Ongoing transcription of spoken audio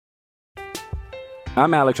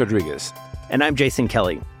I'm Alex Rodriguez. And I'm Jason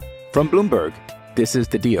Kelly. From Bloomberg, this is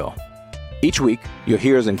The Deal. Each week, you'll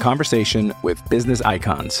hear us in conversation with business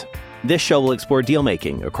icons. This show will explore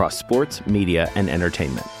deal-making across sports, media, and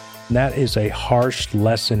entertainment. That is a harsh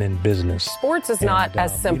lesson in business. Sports is not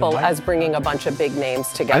as simple as bringing a bunch of big names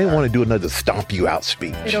together. I didn't want to do another stomp you out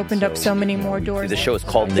speech. It opened up so many more doors. The show is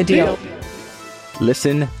called The Deal.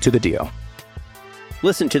 Listen to The Deal.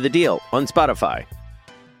 Listen to The Deal on Spotify.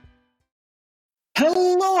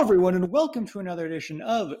 Hello, everyone, and welcome to another edition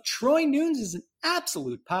of Troy Nunes is an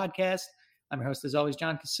Absolute Podcast. I'm your host, as always,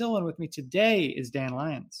 John Casillo, and with me today is Dan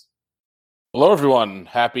Lyons. Hello, everyone.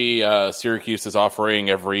 Happy Syracuse is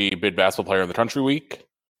offering every big basketball player in the country week.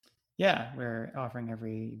 Yeah, we're offering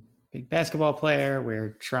every big basketball player.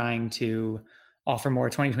 We're trying to offer more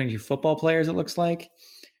 2022 football players, it looks like,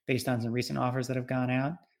 based on some recent offers that have gone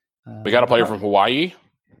out. We got a player from Hawaii.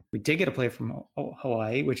 We did get a player from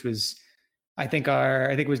Hawaii, which was, I think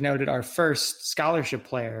it was noted, our first scholarship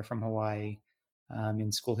player from Hawaii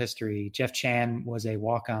in school history. Jeff Chan was a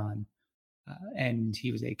walk-on. And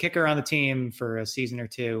he was a kicker on the team for a season or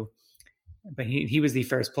two, but he was the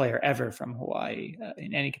first player ever from Hawaii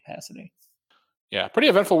in any capacity. Yeah, pretty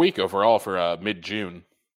eventful week overall for mid-June.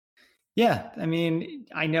 Yeah, I mean,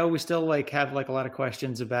 I know we still have a lot of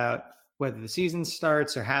questions about whether the season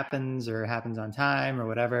starts or happens on time or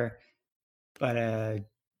whatever, but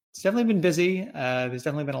it's definitely been busy. There's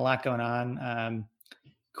definitely been a lot going on.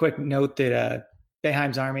 Quick note that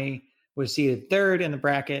Boeheim's Army was seeded third in the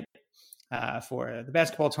bracket. For the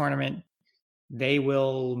basketball tournament. They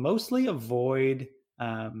will mostly avoid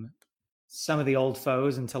some of the old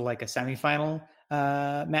foes until like a semifinal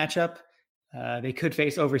matchup. They could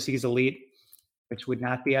face Overseas Elite, which would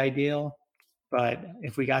not be ideal. But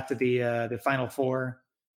if we got to the Final Four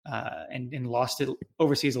and lost to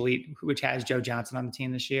Overseas Elite, which has Joe Johnson on the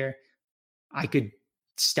team this year, I could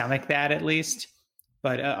stomach that at least.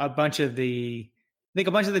 But a bunch of the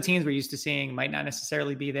teams we're used to seeing might not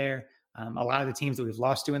necessarily be there. A lot of the teams that we've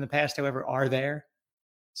lost to in the past, however, are there.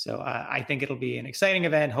 So I think it'll be an exciting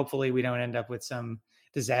event. Hopefully we don't end up with some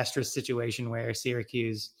disastrous situation where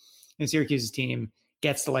Syracuse's team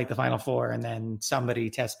gets to the Final Four and then somebody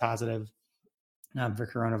tests positive for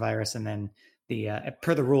coronavirus. And then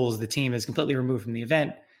per the rules, the team is completely removed from the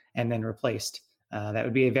event and then replaced. That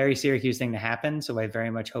would be a very Syracuse thing to happen. So I very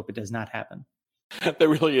much hope it does not happen. That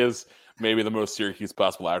really is maybe the most Syracuse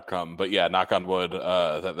possible outcome. But yeah, knock on wood,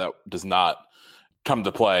 that does not come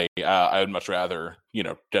to play. I would much rather,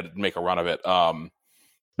 make a run of it. But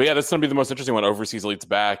yeah, that's going to be the most interesting one. Overseas Elite's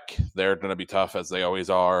back. They're going to be tough as they always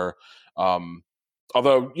are.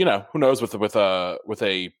 Although, who knows with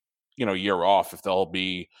a year off if they'll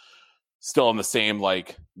be still in the same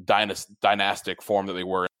dynastic form that they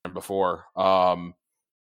were in before.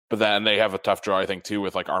 But then they have a tough draw, I think, too,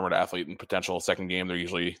 with Armored Athlete and potential second game. They're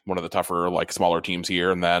usually one of the tougher, smaller teams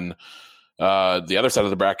here. And then the other side of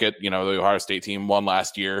the bracket, the Ohio State team won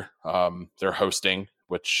last year. They're hosting,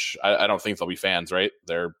 which I don't think they'll be fans, right?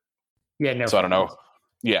 So fans. I don't know.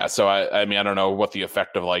 Yeah, so I mean, I don't know what the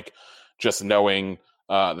effect of just knowing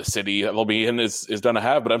the city that they'll be in is going to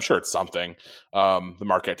have, but I'm sure it's something. The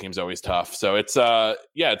Marquette team's always tough, so it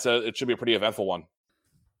should be a pretty eventful one.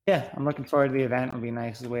 Yeah, I'm looking forward to the event. It'll be a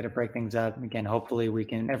nice way to break things up. Again, hopefully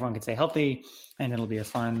everyone can stay healthy and it'll be a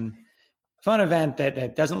fun event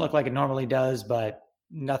that doesn't look like it normally does, but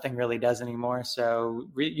nothing really does anymore. So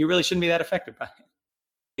you really shouldn't be that affected by it.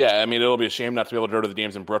 Yeah, I mean, it'll be a shame not to be able to go to the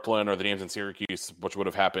games in Brooklyn or the games in Syracuse, which would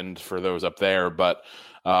have happened for those up there. But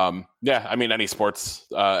yeah, I mean, any sports,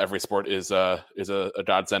 every sport is a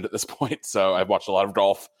godsend at this point. So I've watched a lot of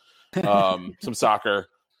golf, some soccer.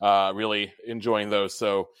 Really enjoying those.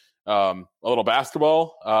 So a little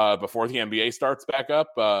basketball before the NBA starts back up.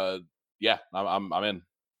 Yeah, I'm in.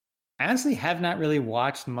 I honestly have not really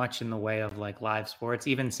watched much in the way of live sports,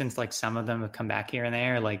 even since some of them have come back here and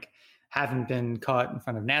there. Haven't been caught in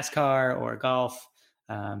front of NASCAR or golf.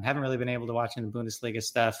 Haven't really been able to watch any Bundesliga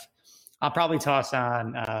stuff. I'll probably toss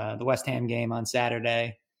on the West Ham game on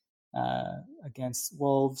Saturday against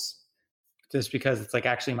Wolves. Just because it's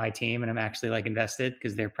actually my team and I'm actually invested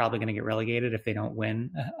because they're probably going to get relegated if they don't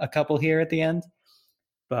win a couple here at the end.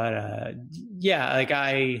 But yeah,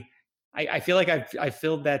 I feel like I've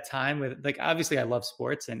filled that time with obviously I love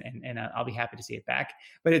sports and I'll be happy to see it back.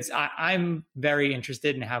 But I'm very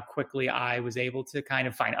interested in how quickly I was able to kind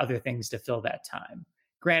of find other things to fill that time.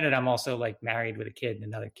 Granted, I'm also married with a kid and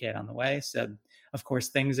another kid on the way. So of course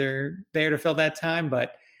things are there to fill that time.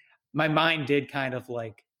 But my mind did kind of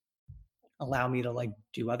allow me to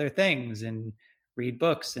do other things and read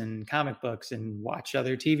books and comic books and watch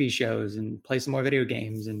other TV shows and play some more video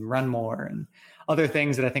games and run more and other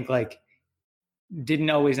things that I think like didn't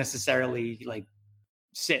always necessarily like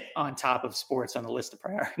sit on top of sports on the list of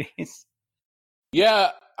priorities. Yeah,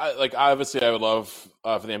 obviously I would love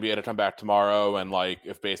for the NBA to come back tomorrow, and like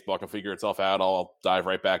if baseball can figure itself out, I'll dive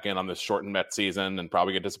right back in on this shortened Mets season and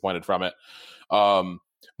probably get disappointed from it.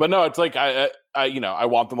 But no, it's like I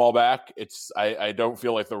want them all back. I don't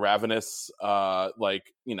feel like the ravenous I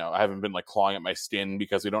haven't been like clawing at my skin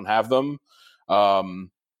because we don't have them.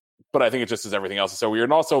 But I think it just is everything else is so weird.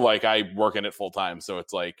 And also like I work in it full time, so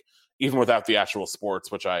it's like even without the actual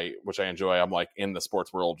sports, which I enjoy, I'm like in the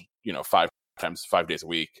sports world, 5 days a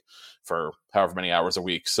week for however many hours a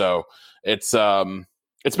week. So it's been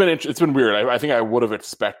weird. I think I would have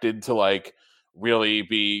expected to like really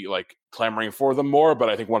be like clamoring for them more, but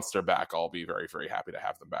I think once they're back, I'll be very, very happy to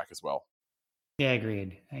have them back as well. Yeah,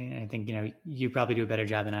 agreed. I think, you probably do a better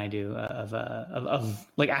job than I do of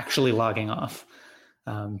like actually logging off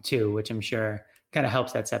too, which I'm sure kind of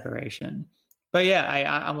helps that separation. But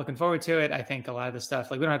yeah, I'm looking forward to it. I think a lot of the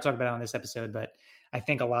stuff, like we don't have to talk about it on this episode, but I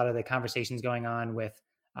think a lot of the conversations going on with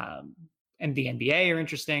and the NBA are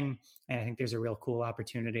interesting. And I think there's a real cool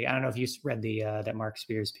opportunity. I don't know if you read that Mark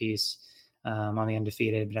Spears piece on the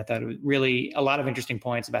Undefeated, but I thought it was really a lot of interesting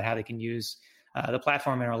points about how they can use the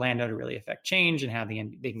platform in Orlando to really affect change and how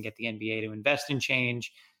they can get the NBA to invest in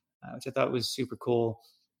change, which I thought was super cool.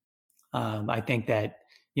 I think that,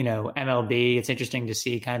 MLB, it's interesting to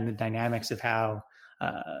see kind of the dynamics of how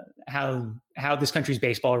this country's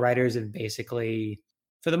baseball writers have basically,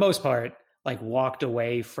 for the most part, like walked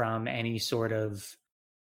away from any sort of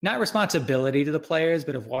not responsibility to the players,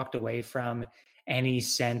 but have walked away from any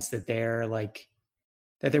sense that they're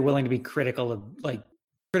willing to be critical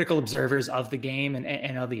observers of the game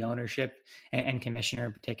and of the ownership and commissioner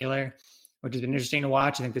in particular, which has been interesting to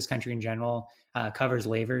watch. I think this country in general covers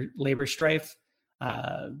labor strife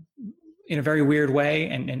in a very weird way,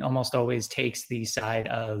 and almost always takes the side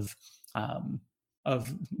of the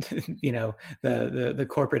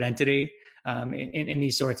corporate entity in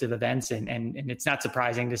these sorts of events, and it's not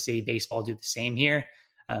surprising to see baseball do the same here.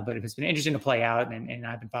 But it's been interesting to play out, and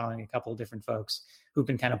I've been following a couple of different folks who've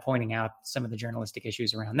been kind of pointing out some of the journalistic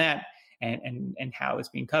issues around that, and how it's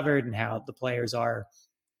being covered, and how the players are,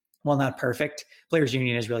 well, not perfect. Players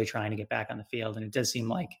Union is really trying to get back on the field, and it does seem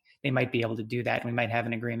like they might be able to do that, and we might have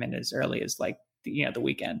an agreement as early as like the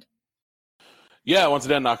weekend. Yeah, once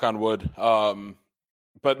again, knock on wood.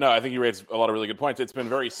 But no, I think you raised a lot of really good points. It's been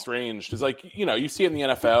very strange because, like, you see it in the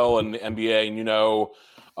NFL and the NBA, and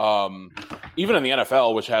even in the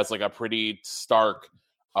NFL, which has like a pretty stark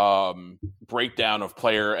breakdown of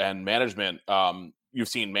player and management, you've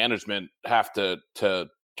seen management have to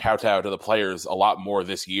kowtow to the players a lot more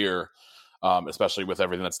this year, especially with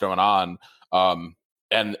everything that's going on.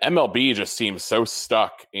 And MLB just seems so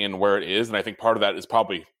stuck in where it is. And I think part of that is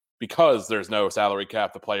probably because there's no salary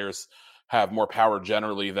cap. The players have more power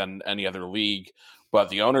generally than any other league, but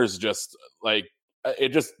the owners just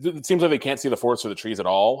it seems like they can't see the forest for the trees at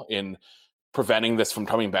all in preventing this from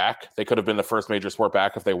coming back. They could have been the first major sport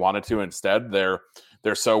back if they wanted to. Instead, they're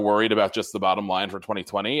so worried about just the bottom line for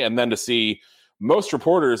 2020. And then to see most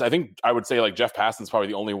reporters, I think I would say like Jeff Passan's probably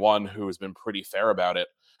the only one who has been pretty fair about it,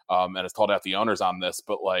 and has called out the owners on this,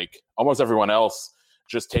 but like almost everyone else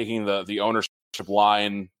just taking the ownership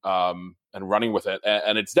line and running with it.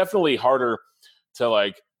 And it's definitely harder to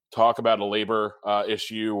like talk about a labor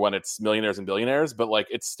issue when it's millionaires and billionaires, but like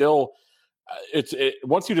it's still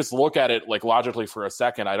once you just look at it like logically for a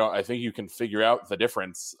second, I think you can figure out the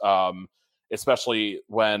difference, especially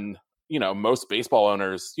when most baseball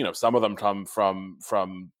owners, some of them come from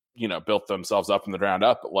built themselves up from the ground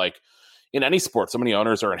up, but like in any sport, so many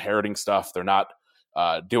owners are inheriting stuff. They're not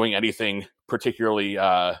doing anything particularly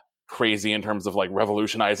crazy in terms of like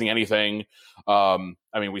revolutionizing anything. I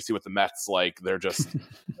mean, we see with the Mets, like they're just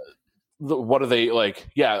what are they like?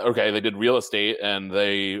 Yeah, okay, they did real estate and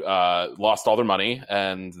they lost all their money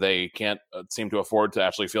and they can't seem to afford to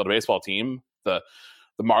actually field a baseball team. The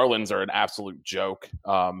Marlins are an absolute joke.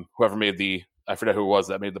 Whoever made I forget who it was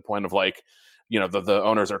that made the point of like, the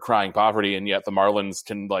owners are crying poverty, and yet the Marlins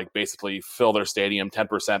can like basically fill their stadium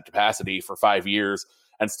 10% capacity for 5 years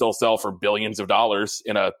and still sell for billions of dollars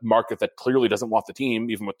in a market that clearly doesn't want the team,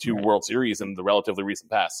 even with 2 World Series in the relatively recent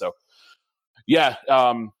past. So yeah,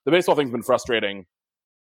 the baseball thing's been frustrating,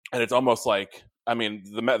 and it's almost like, I mean,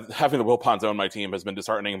 having the Wilpons own my team has been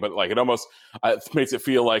disheartening, but like it almost makes it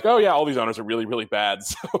feel like, oh yeah, all these owners are really, really bad.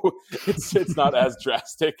 So it's not as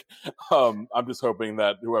drastic. I'm just hoping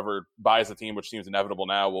that whoever buys the team, which seems inevitable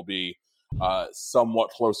now, will be somewhat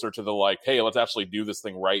closer to the like, hey, let's actually do this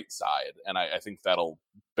thing right side. And I think that'll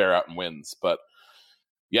bear out in wins. But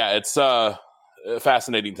yeah, it's a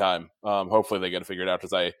fascinating time. Hopefully they get it figured out,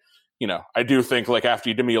 because I do think like after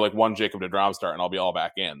you give me like one Jacob deGrom start and I'll be all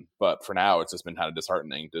back in. But for now, it's just been kind of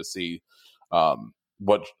disheartening to see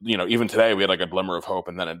what, even today we had like a glimmer of hope,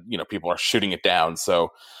 and then, people are shooting it down. So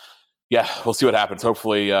yeah, we'll see what happens.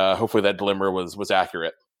 Hopefully that glimmer was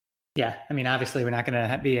accurate. Yeah. I mean, obviously we're not going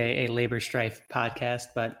to be a labor strife podcast,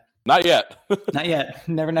 but not yet. Not yet.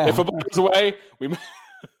 Never know. If football goes away,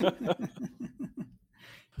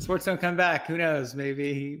 sports don't come back. Who knows?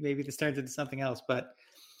 Maybe this turns into something else. But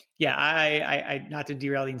yeah, I not to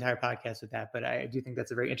derail the entire podcast with that, but I do think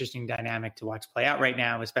that's a very interesting dynamic to watch play out right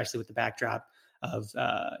now, especially with the backdrop of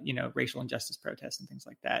racial injustice protests and things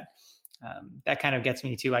like that. That kind of gets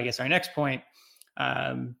me to, I guess, our next point.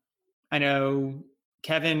 I know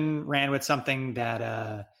Kevin ran with something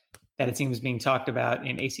that it seems being talked about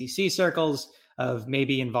in ACC circles, of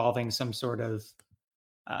maybe involving some sort of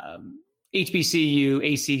HBCU,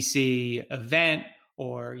 ACC event,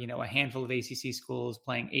 or, a handful of ACC schools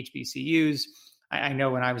playing HBCUs. I know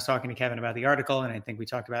when I was talking to Kevin about the article, and I think we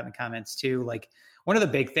talked about it in the comments too, like one of the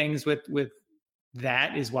big things with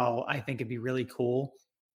that is, while I think it'd be really cool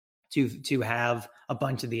to have a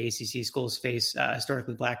bunch of the ACC schools face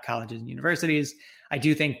historically Black colleges and universities, I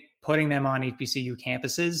do think putting them on HBCU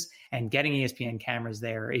campuses and getting ESPN cameras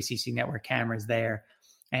there, or ACC network cameras there,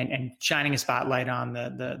 and shining a spotlight on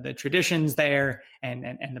the traditions there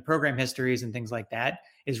and the program histories and things like that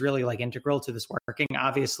is really like integral to this working.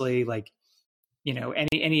 Obviously, like,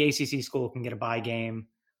 any ACC school can get a bye game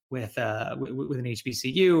with an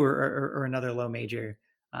HBCU or another low major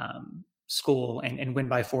school and win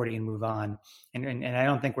by 40 and move on. And I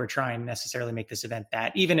don't think we're trying to necessarily make this event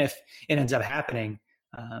that, even if it ends up happening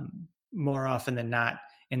more often than not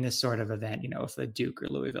in this sort of event, if a Duke or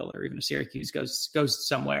Louisville or even a Syracuse goes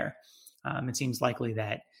somewhere, it seems likely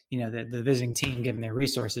that, the visiting team, given their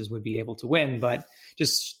resources, would be able to win. But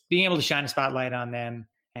just being able to shine a spotlight on them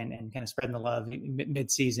and kind of spreading the love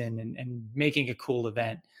mid-season and making a cool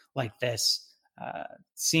event like this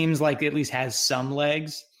seems like it at least has some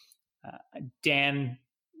legs. Dan,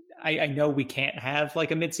 I know we can't have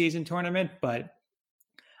like a mid-season tournament, but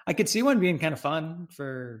I could see one being kind of fun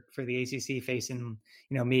for the ACC, facing,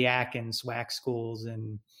 MEAC and SWAC schools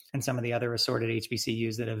and some of the other assorted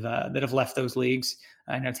HBCUs that have left those leagues.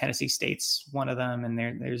 I know Tennessee State's one of them, and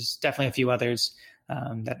there's definitely a few others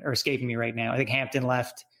that are escaping me right now. I think Hampton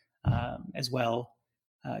left as well.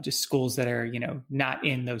 Just schools that are, not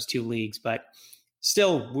in those two leagues, but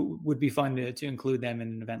still would be fun to include them in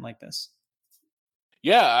an event like this.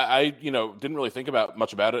 Yeah, I didn't really think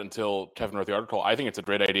much about it until Kevin wrote the article. I think it's a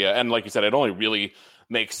great idea, and like you said, it only really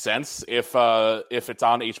makes sense if it's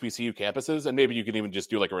on HBCU campuses, and maybe you can even just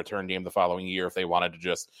do like a return game the following year if they wanted to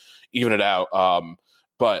just even it out.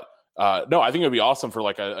 But no, I think it would be awesome for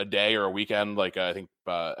like a day or a weekend. Like I think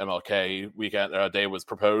MLK weekend day was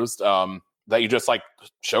proposed, that you just like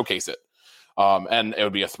showcase it. And it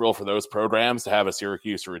would be a thrill for those programs to have a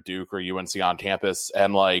Syracuse or a Duke or UNC on campus,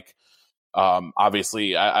 and like.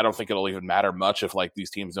 Obviously, I don't think it'll even matter much if like these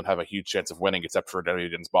teams don't have a huge chance of winning, except for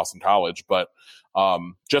against Boston College. But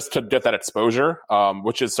just to get that exposure,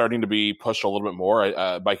 which is starting to be pushed a little bit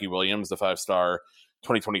more. Mikey Williams, the 5-star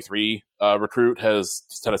 2023 recruit, has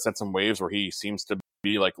sent some waves where he seems to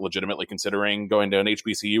be like legitimately considering going to an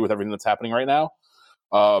HBCU with everything that's happening right now.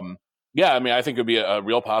 Yeah, I mean, I think it'd be a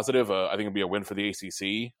real positive. I think it'd be a win for the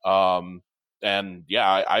ACC. And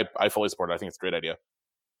yeah, I fully support it. I think it's a great idea.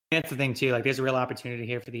 That's the thing too, like there's a real opportunity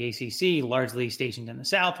here for the ACC, largely stationed in the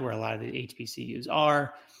South where a lot of the HBCUs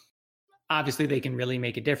are. Obviously they can really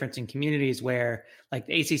make a difference in communities where like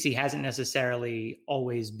the ACC hasn't necessarily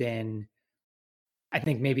always been, I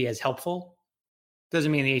think, maybe as helpful.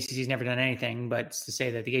 Doesn't mean the ACC has never done anything, but it's to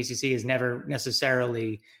say that the ACC has never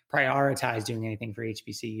necessarily prioritized doing anything for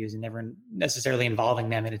HBCUs and never necessarily involving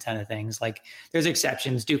them in a ton of things. Like there's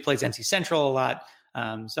exceptions. Duke plays NC Central a lot.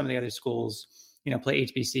 Some of the other schools, play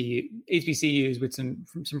HBCUs with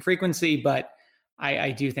some frequency, but I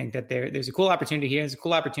do think that there's a cool opportunity here. There's a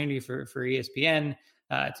cool opportunity for ESPN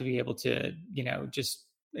to be able to, just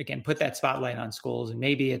again, put that spotlight on schools. And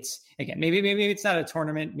maybe it's not a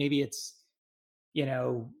tournament. Maybe it's,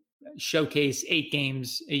 showcase 8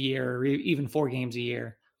 games a year or even 4 games a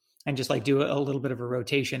year and just like do a little bit of a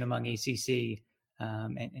rotation among ACC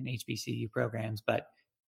and HBCU programs. But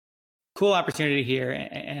cool opportunity here,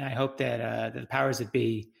 and I hope that the powers that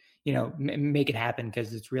be, make it happen,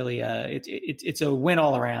 because it's really it's a win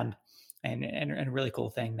all around, and a really cool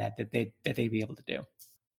thing that they'd be able to do.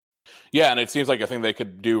 Yeah, and it seems like a thing they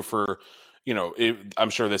could do for, I'm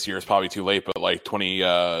sure this year is probably too late, but like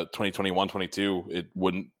 2021, 22, it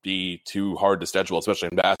wouldn't be too hard to schedule, especially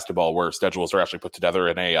in basketball where schedules are actually put together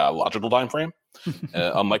in a logical time frame,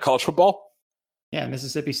 unlike college football. Yeah,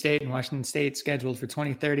 Mississippi State and Washington State scheduled for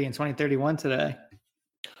 2030 and 2031 today.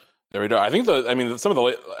 There we go. I think I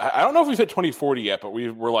don't know if we've hit 2040 yet, but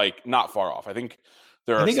we're like not far off. I think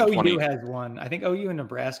OU has one. I think OU and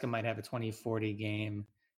Nebraska might have a 2040 game.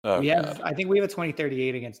 I think we have a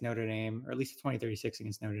 2038 against Notre Dame, or at least a 2036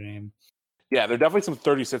 against Notre Dame. Yeah, there are definitely some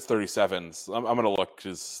 36, 37s. I'm going to look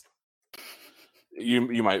because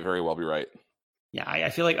you might very well be right. Yeah, I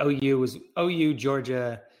feel like OU,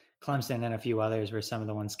 Georgia, Clemson, and a few others were some of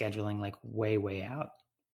the ones scheduling like way, way out.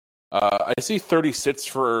 I see 36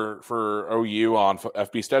 for OU on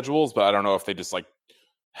FB schedules, but I don't know if they just like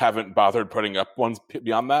haven't bothered putting up ones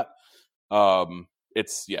beyond that.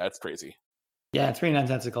 It's crazy. Yeah, it's pretty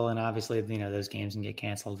nonsensical, and obviously, those games can get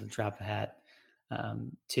canceled to drop a hat,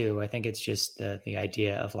 too. I think it's just the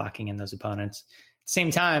idea of locking in those opponents. At the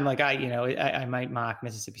same time, like I might mock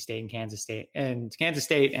Mississippi State and Kansas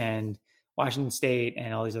State and Washington State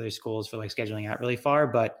and all these other schools for like scheduling out really far,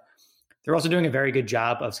 but they're also doing a very good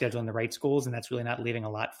job of scheduling the right schools, and that's really not leaving a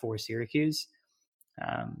lot for Syracuse.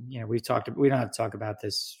 We don't have to talk about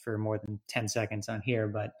this for more than 10 seconds on here,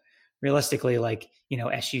 but realistically,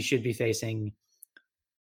 SU should be facing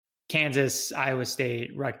Kansas, Iowa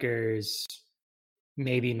State, Rutgers,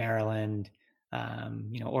 maybe Maryland,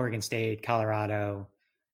 Oregon State, Colorado,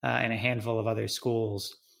 and a handful of other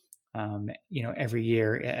schools, every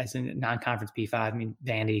year as a non-conference P5. I mean,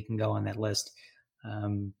 Vandy can go on that list.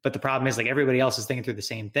 But the problem is everybody else is thinking through the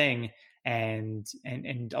same thing. And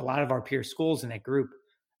a lot of our peer schools in that group,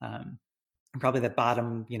 probably the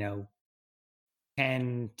bottom,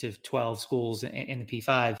 10 to 12 schools in the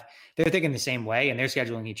P5, they're thinking the same way, and they're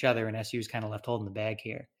scheduling each other, and SU is kind of left holding the bag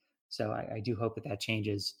here. So I do hope that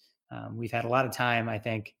changes. We've had a lot of time,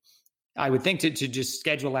 I would think to just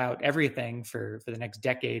schedule out everything for the next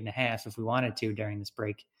decade and a half if we wanted to during this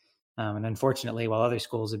break. And unfortunately, while other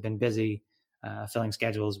schools have been busy filling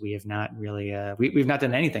schedules, we have not really, we've not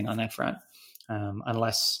done anything on that front,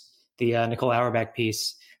 unless the Nicole Auerbach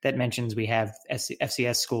piece that mentions we have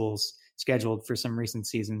FCS schools scheduled for some recent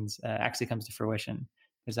seasons actually comes to fruition,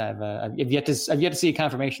 because I've yet to see a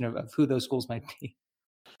confirmation of who those schools might be.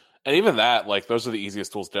 And even that, those are the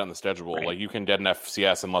easiest schools to get on the schedule. Right. You can get an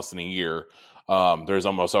FCS in less than a year. There's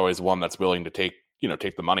almost always one that's willing to take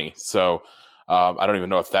the money. So I don't even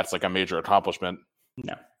know if that's a major accomplishment.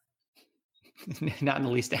 No, not in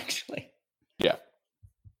the least, actually. Yeah.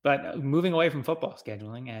 But moving away from football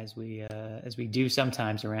scheduling, as we do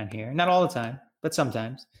sometimes around here, not all the time, but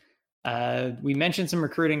sometimes. We mentioned some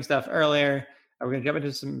recruiting stuff earlier. We're going to jump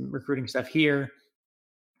into some recruiting stuff here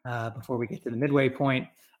before we get to the midway point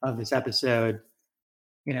of this episode.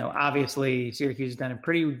 Obviously Syracuse has done a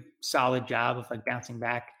pretty solid job of bouncing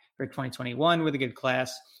back for 2021 with a good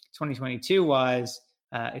class. 2022 wise,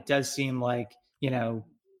 it does seem like,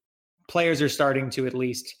 players are starting to at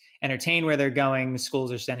least entertain where they're going.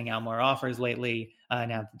 Schools are sending out more offers lately.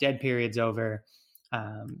 Now the dead period's over.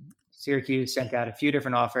 Syracuse sent out a few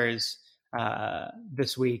different offers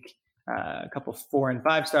this week, a couple 4- and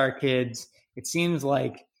 5-star kids. It seems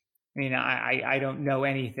like, I don't know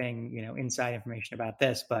anything, inside information about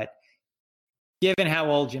this, but given how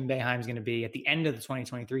old Jim Boeheim's going to be at the end of the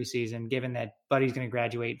 2023 season, given that Buddy's going to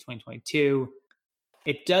graduate in 2022,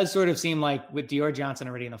 it does sort of seem like with Dior Johnson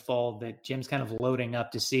already in the fold that Jim's kind of loading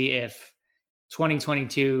up to see if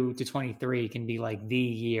 2022 to 23 can be the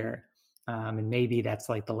year. And maybe that's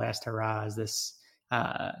the last hurrah as this,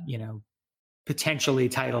 potentially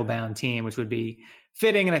title-bound team, which would be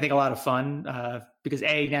fitting and I think a lot of fun because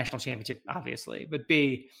A, national championship, obviously, but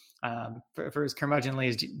B, for as curmudgeonly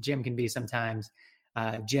as Jim can be sometimes,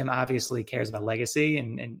 Jim obviously cares about legacy.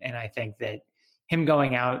 And I think that him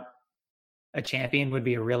going out a champion would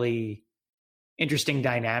be a really interesting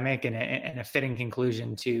dynamic and a fitting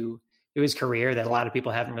conclusion to his career that a lot of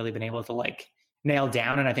people haven't really been able to nail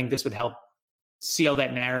down. And I think this would help seal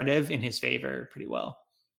that narrative in his favor pretty well.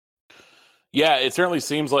 Yeah, it certainly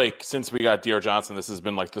seems like since we got Dior Johnson, this has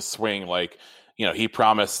been the swing. He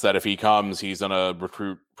promised that if he comes, he's going to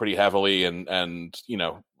recruit pretty heavily. And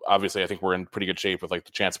obviously I think we're in pretty good shape with the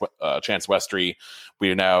Chance Westry.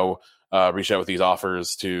 We now reached out with these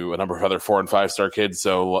offers to a number of other 4- and 5-star kids.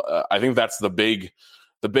 So I think that's the big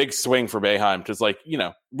swing for Boeheim, because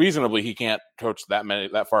reasonably he can't coach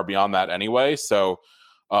that far beyond that anyway. So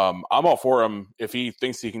I'm all for him. If he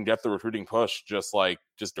thinks he can get the recruiting push, just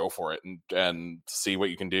go for it and see what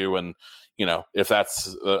you can do. And, if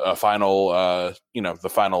that's a final, the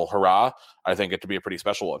final hurrah, I think it could be a pretty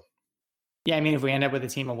special one. Yeah, I mean, if we end up with a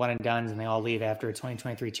team of one and dones and they all leave after a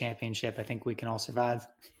 2023 championship, I think we can all survive.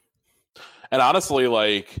 And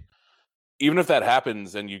honestly, even if that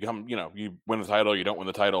happens and you win the title, you don't win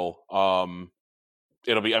the title,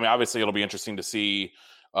 obviously it'll be interesting to see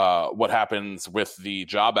what happens with the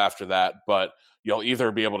job after that, but you'll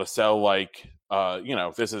either be able to sell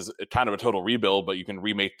this is kind of a total rebuild, but you can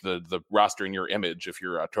remake the roster in your image if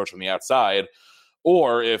you're a coach from the outside,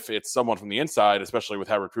 or if it's someone from the inside, especially with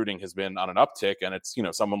how recruiting has been on an uptick, and it's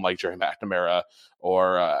someone like Jerry McNamara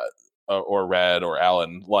or Red or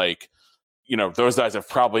Allen, those guys have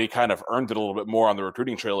probably kind of earned it a little bit more on the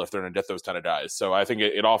recruiting trail if they're going to get those kind of guys. So I think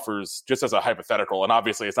it offers, just as a hypothetical, and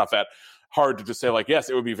obviously it's not that hard to just say yes,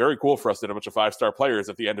 it would be very cool for us to get a bunch of 5-star players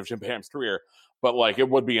at the end of Jim Boeheim's career, but it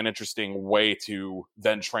would be an interesting way to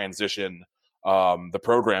then transition the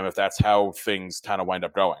program if that's how things kind of wind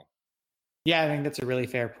up going. Yeah, I think that's a really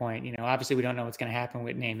fair point. Obviously we don't know what's going to happen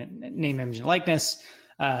with name, image, and likeness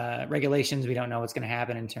regulations. We don't know what's going to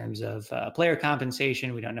happen in terms of player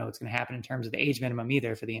compensation. We don't know what's going to happen in terms of the age minimum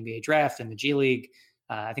either for the NBA draft and the G League.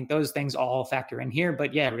 I think those things all factor in here.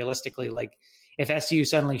 But yeah, realistically, if SU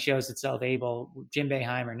suddenly shows itself able, Jim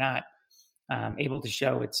Boeheim or not, able to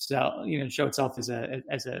show itself as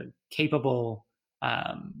a capable,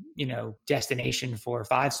 destination for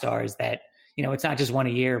 5 stars that, it's not just one a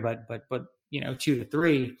year, but 2 to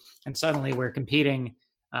 3. And suddenly we're competing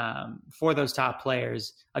for those top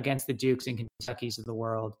players against the Dukes and Kentuckys of the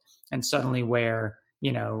world. And suddenly we're,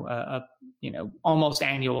 almost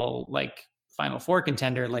annual, Final Four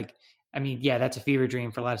contender. That's a fever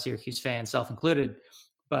dream for a lot of Syracuse fans, self-included,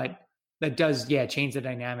 but that does, change the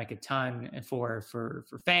dynamic a ton for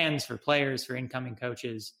fans, for players, for incoming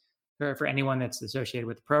coaches, for anyone that's associated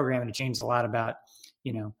with the program. And it changes a lot about,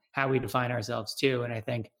 how we define ourselves too. And I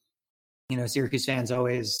think, Syracuse fans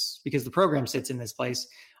always, because the program sits in this place,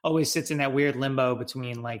 always sits in that weird limbo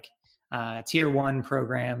between tier 1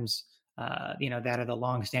 programs, that are the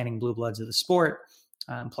long-standing blue bloods of the sport,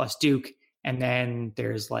 plus Duke. And then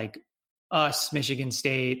there's us, Michigan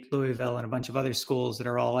State, Louisville, and a bunch of other schools that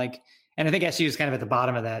are all and I think SU is kind of at the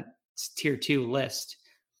bottom of that tier 2 list.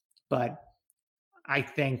 But I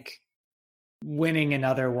think winning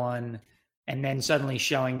another one and then suddenly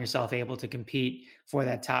showing yourself able to compete for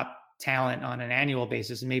that top talent on an annual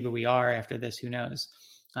basis, and maybe we are after this, who knows,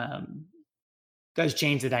 does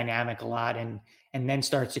change the dynamic a lot and then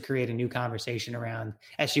starts to create a new conversation around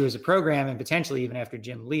SU as a program. And potentially even after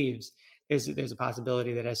Jim leaves, there's a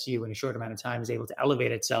possibility that SU in a short amount of time is able to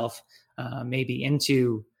elevate itself maybe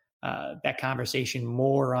into that conversation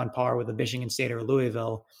more on par with a Michigan State or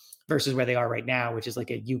Louisville versus where they are right now, which is a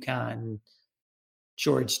UConn,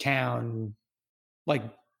 Georgetown,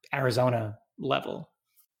 Arizona level.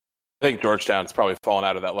 I think Georgetown's probably fallen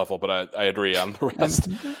out of that level, but I agree on the rest.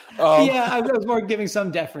 I was more giving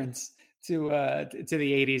some deference to the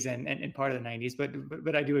 80s and part of the 90s,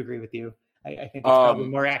 but I do agree with you. I think it's probably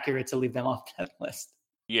more accurate to leave them off that list.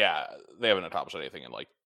 Yeah, they haven't accomplished anything in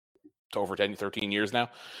over 10, 13 years now.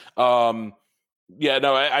 I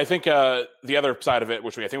think the other side of it,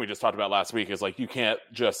 which I think we just talked about last week, is you can't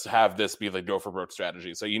just have this be the go for broke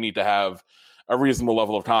strategy. So you need to have a reasonable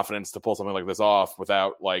level of confidence to pull something like this off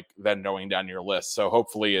without then going down your list. So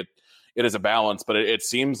hopefully it is a balance, but it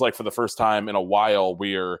seems like for the first time in a while,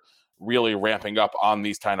 we're really ramping up on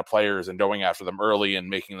these kind of players and going after them early and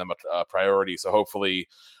making them a priority. So hopefully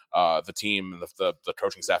the team, the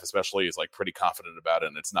coaching staff especially, is pretty confident about it,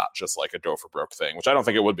 and it's not just a go for broke thing, which I don't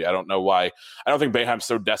think it would be. I don't know why. I don't think Boeheim's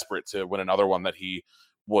so desperate to win another one that he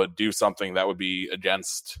would do something that would be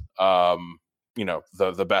against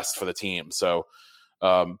the best for the team. So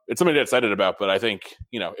it's something to get excited about. But I think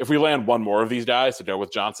if we land one more of these guys to go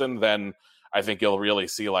with Johnson, then I think you'll really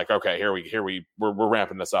see okay, we're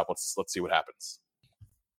ramping this up. Let's see what happens.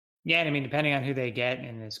 Yeah, and I mean, depending on who they get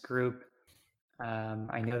in this group,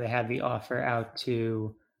 I know they had the offer out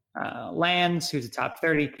to Lands, who's a top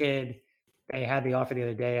 30 kid. They had the offer the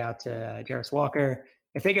other day out to Jarris Walker.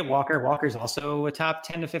 If they get Walker, Walker's also a top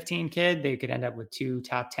 10 to 15 kid. They could end up with 2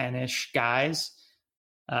 top 10-ish guys.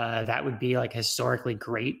 That would be historically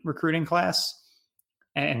great recruiting class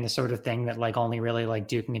and the sort of thing that only really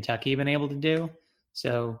Duke and Kentucky have been able to do.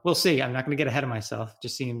 So we'll see. I'm not going to get ahead of myself.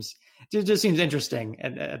 Just seems interesting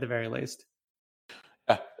at the very least.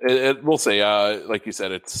 Yeah, we'll see. Like you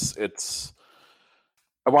said, it's.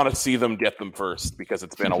 I want to see them get them first because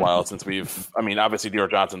it's been a while since obviously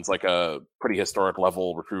Dior Johnson's a pretty historic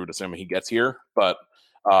level recruit, assuming he gets here. But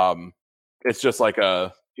It's just like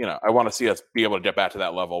I want to see us be able to get back to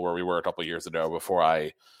that level where we were a couple of years ago before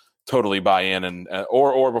I totally buy in, and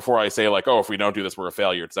or before I say like, oh, if we don't do this, we're a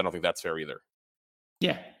failure. Because I don't think that's fair either.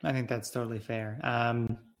 Yeah, I think that's totally fair.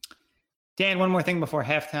 Dan, one more thing before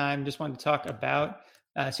halftime. Just wanted to talk about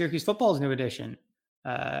Syracuse football's new addition,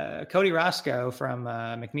 Cody Roscoe from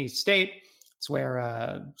McNeese State. It's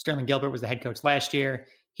where Sterling Gilbert was the head coach last year.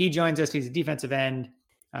 He joins us. He's a defensive end.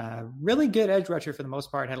 Really good edge rusher for the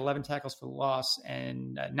most part. Had 11 tackles for loss,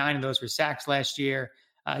 and 9 of those were sacks last year.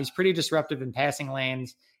 He's pretty disruptive in passing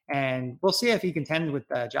lanes, and we'll see if he contends with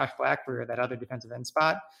Josh Black for that other defensive end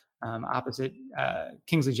spot opposite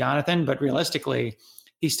Kingsley Jonathan. But realistically,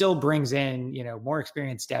 he still brings in more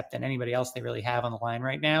experience depth than anybody else they really have on the line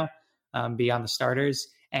right now, beyond the starters,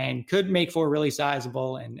 and could make for a really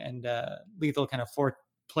sizable and lethal kind of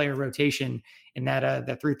 4-player rotation in that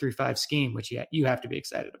 3-3-5 scheme, which you have to be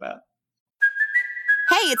excited about.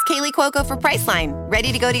 Hey, it's Kaylee Cuoco for Priceline.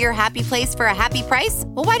 Ready to go to your happy place for a happy price?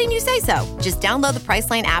 Well, why didn't you say so? Just download the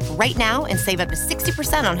Priceline app right now and save up to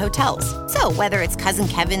 60% on hotels. So whether it's Cousin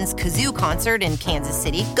Kevin's Kazoo Concert in Kansas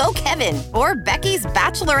City, go Kevin, or Becky's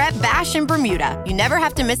Bachelorette Bash in Bermuda, you never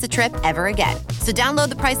have to miss a trip ever again. So download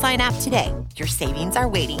the Priceline app today. Your savings are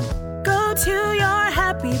waiting. Go to your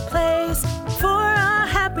happy place for a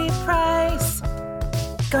happy price.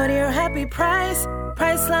 Go to your happy price,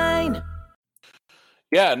 Priceline.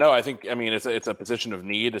 Yeah, no, I mean, it's a position of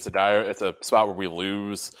need. It's a spot where we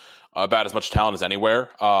lose about as much talent as anywhere.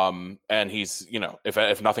 And he's,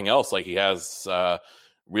 if nothing else, like he has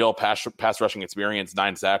real pass rushing experience,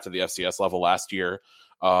 9 sacks at the FCS level last year,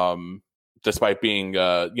 despite being,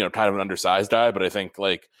 kind of an undersized guy. But I think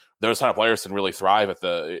like those kind of players can really thrive at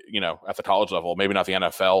the college level, maybe not the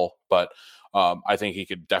NFL, but I think he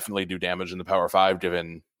could definitely do damage in the Power 5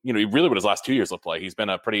 given, really what his last 2 years looked like. He's been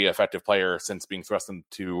a pretty effective player since being thrust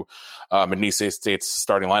into McNeese State's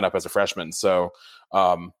starting lineup as a freshman. So,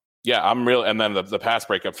 I'm real. And then the pass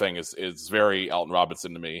breakup thing is very Alton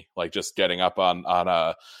Robinson to me. Like just getting up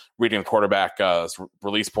on reading the quarterback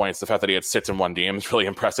release points. The fact that he had sits in one game is really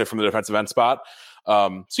impressive from the defensive end spot. I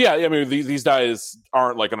mean, these guys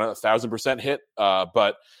aren't like 1,000% hit,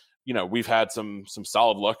 but we've had some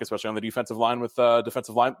solid luck, especially on the defensive line with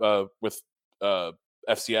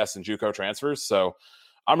FCS and JUCO transfers. So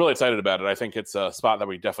I'm really excited about it. I think it's a spot that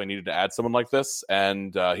we definitely needed to add someone like this.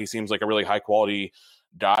 And he seems like a really high quality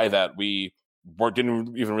guy that we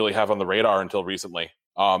didn't even really have on the radar until recently.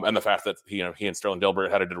 And the fact that he and Sterling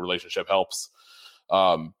Gilbert had a good relationship helps.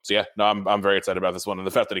 I'm very excited about this one. And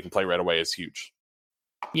the fact that he can play right away is huge.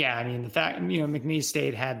 Yeah, I mean, the fact, McNeese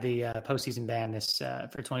State had the postseason ban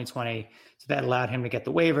for 2020, so that allowed him to get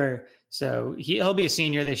the waiver. So he'll be a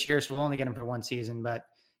senior this year, so we'll only get him for one season. But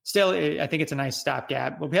still, I think it's a nice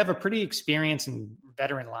stopgap. Well, we have a pretty experienced and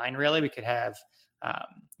veteran line, really. We could have,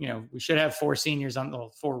 we should have 4 seniors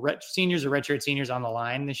seniors or redshirt seniors on the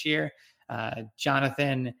line this year.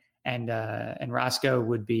 Jonathan and Roscoe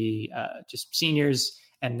would be just seniors,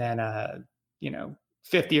 and then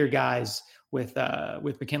fifth year guys with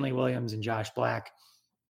McKinley Williams and Josh Black.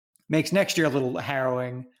 Makes next year a little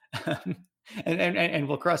harrowing. And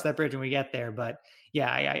we'll cross that bridge when we get there. But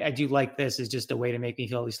yeah, I do like this as just a way to make me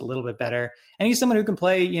feel at least a little bit better. And he's someone who can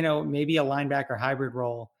play, maybe a linebacker hybrid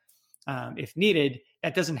role if needed.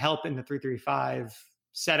 That doesn't help in the 3-3-5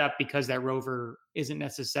 setup because that rover isn't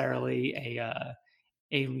necessarily a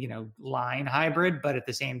line hybrid. But at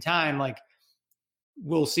the same time, like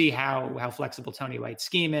we'll see how flexible Tony White's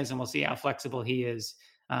scheme is, and we'll see how flexible he is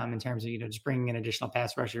in terms of just bringing an additional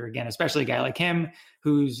pass rusher again, especially a guy like him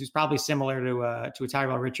who's probably similar to a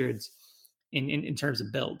Tyrell Richards in terms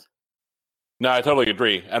of build. No, I totally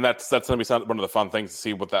agree, and that's going to be one of the fun things to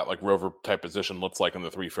see what that like rover type position looks like in the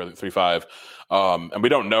 3-5. And we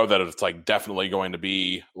don't know that it's like definitely going to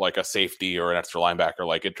be like a safety or an extra linebacker.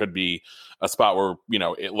 Like it could be a spot where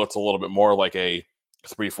it looks a little bit more like a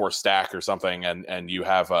 3-4 stack or something, and you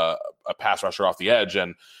have a pass rusher off the edge.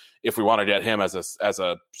 And if we want to get him as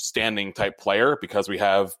a standing type player, because we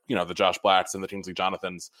have the Josh Blacks and the Kingsley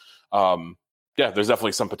Jonathans, there's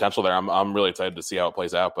definitely some potential there. I'm really excited to see how it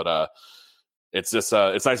plays out, but it's just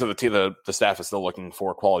it's nice that the staff is still looking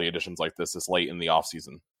for quality additions like this late in the off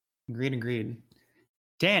season. Agreed.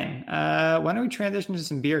 Dan, why don't we transition to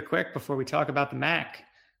some beer quick before we talk about the MAC?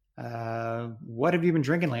 What have you been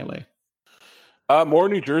drinking lately? More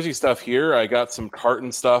New Jersey stuff here. I got some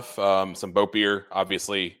carton stuff, some boat beer,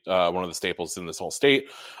 obviously one of the staples in this whole state.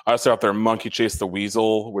 I also got their Monkey Chase the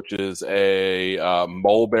Weasel, which is a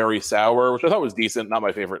mulberry sour, which I thought was decent. Not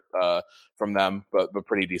my favorite from them, but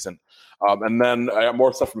pretty decent. And then I got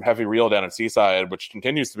more stuff from Heavy Reel down at Seaside, which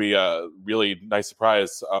continues to be a really nice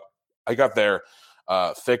surprise. I got their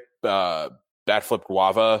thick Bat Flip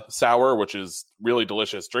Guava sour, which is really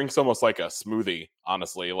delicious. Drinks almost like a smoothie,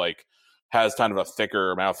 honestly. Like, has kind of a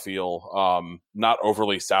thicker mouthfeel, not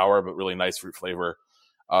overly sour, but really nice fruit flavor.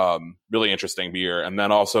 Really interesting beer. And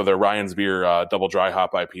then also their Ryan's Beer Double Dry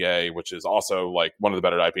Hop IPA, which is also like one of the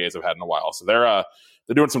better IPAs I've had in a while. So they're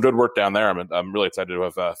doing some good work down there. I'm really excited to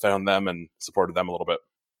have found them and supported them a little bit.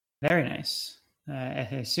 Very nice. I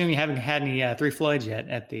assume you haven't had any Three Floyds yet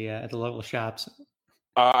at the local shops.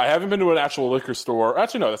 I haven't been to an actual liquor store.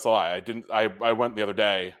 Actually, no, that's a lie. I didn't. I went the other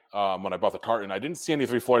day when I bought the carton. I didn't see any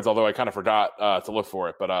Three Floyds, although I kind of forgot to look for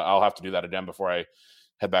it. But I'll have to do that again before I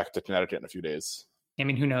head back to Connecticut in a few days. I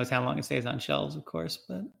mean, who knows how long it stays on shelves, of course.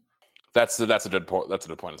 But that's a good point. That's a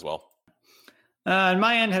good point as well. On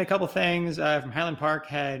my end, had a couple things from Highland Park.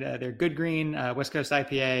 Had their Good Green West Coast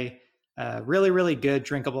IPA, really, really good,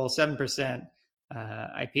 drinkable, 7%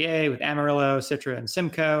 IPA with Amarillo, Citra, and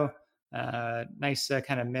Simcoe. Nice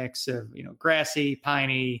kind of mix of, grassy,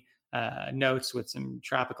 piney notes with some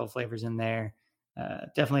tropical flavors in there.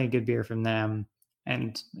 Definitely a good beer from them.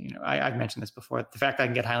 And, I've mentioned this before. The fact that I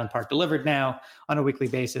can get Highland Park delivered now on a weekly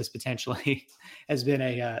basis potentially has been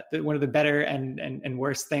one of the better and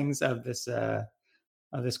worst things of this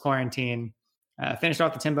quarantine. Finished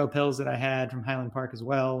off the Timbo Pills that I had from Highland Park as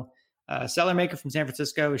well. Cellar Maker from San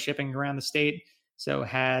Francisco is shipping around the state. So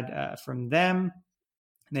had from them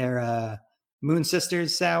their Moon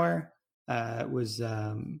Sisters sour. Was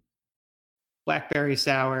blackberry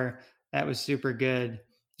sour. That was super good.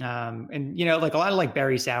 And like a lot of like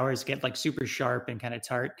berry sours get like super sharp and kind of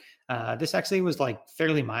tart. This actually was like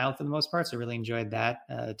fairly mild for the most part. So really enjoyed that.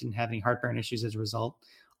 Didn't have any heartburn issues as a result.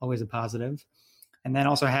 Always a positive. And then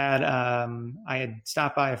also had, I had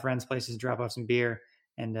stopped by a friend's place to drop off some beer,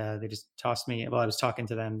 and they just tossed me, while I was talking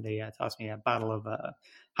to them, they tossed me a bottle of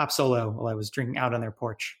Hop Solo while I was drinking out on their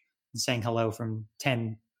porch and saying hello from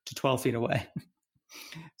 10 to 12 feet away.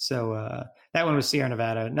 So that one was Sierra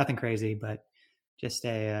Nevada. Nothing crazy, but just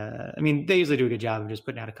I mean, they usually do a good job of just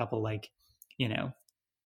putting out a couple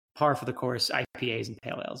par for the course IPAs and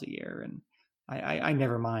pale ales a year. And I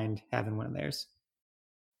never mind having one of theirs.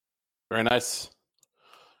 Very nice.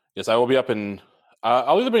 Yes, I will be up in,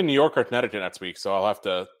 I'll either be in New York or Connecticut next week. So I'll have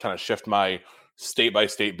to kind of shift my state by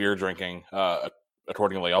state beer drinking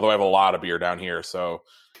accordingly. Although I have a lot of beer down here. So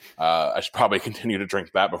I should probably continue to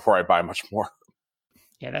drink that before I buy much more.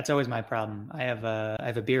 Yeah, that's always my problem. I have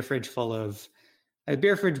a beer fridge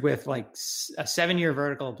with like a 7-year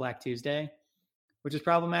vertical of Black Tuesday, which is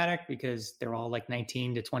problematic because they're all like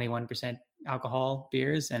 19 to 21% alcohol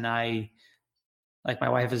beers. And my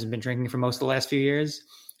wife hasn't been drinking for most of the last few years,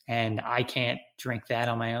 and I can't drink that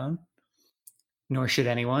on my own, nor should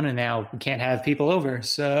anyone. And now we can't have people over.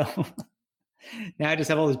 So now I just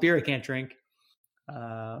have all this beer I can't drink.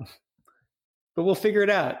 But we'll figure it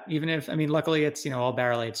out. Even if, luckily it's, all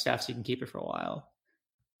barrel aged stuff, so you can keep it for a while.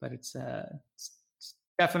 But it's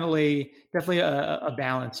definitely a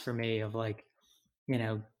balance for me of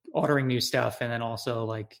ordering new stuff and then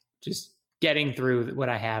also just getting through what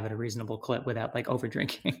I have at a reasonable clip without over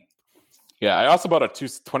drinking. Yeah, I also bought a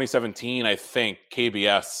 2017, I think,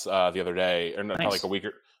 KBS the other day, or nice.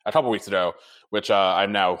 A couple weeks ago, which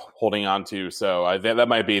I'm now holding on to. So that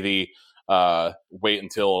might be the wait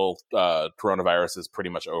until coronavirus is pretty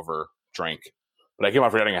much over drink. But I keep on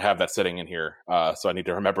forgetting I have that sitting in here, so I need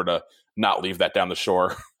to remember to not leave that down the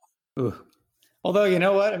shore. Ooh. Although, you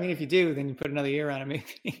know what? If you do, then you put another year on it,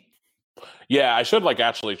 maybe. Yeah, I should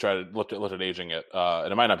actually try to look at aging it,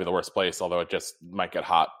 and it might not be the worst place, although it just might get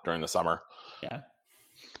hot during the summer. Yeah,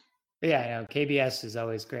 but yeah, KBS is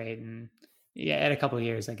always great, and yeah, at a couple of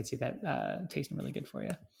years, I could see that tasting really good for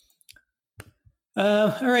you.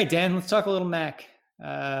 All right, Dan, let's talk a little MAC.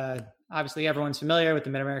 Obviously, everyone's familiar with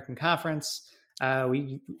the Mid-American Conference.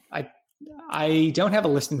 I don't have a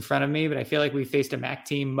list in front of me, but I feel like we faced a MAC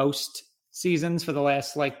team most seasons for the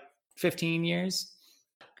last 15 years.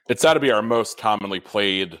 It's got to be our most commonly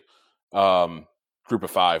played group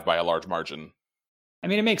of 5 by a large margin.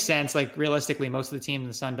 It makes sense. Realistically, most of the teams in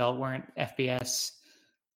the Sun Belt weren't FBS,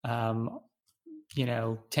 10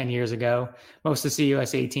 years ago. Most of the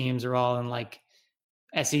CUSA teams are all in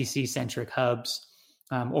SEC-centric hubs,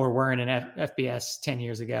 or were in an FBS 10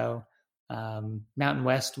 years ago. Mountain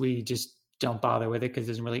West, we just don't bother with it because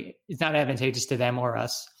it's not advantageous to them or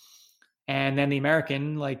us. And then the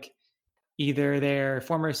American, like either their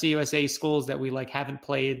former CUSA schools that we like haven't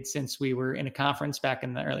played since we were in a conference back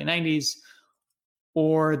in the early 90s,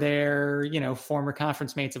 or they're, former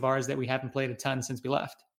conference mates of ours that we haven't played a ton since we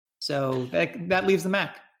left. So that leaves the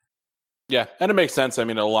MAC. Yeah, and it makes sense. I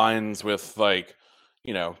mean, it aligns with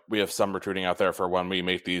we have some recruiting out there for when we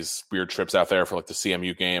make these weird trips out there for like the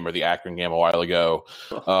CMU game or the Akron game a while ago.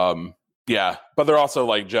 Yeah, but they're also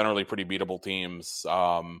like generally pretty beatable teams.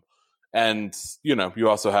 And, you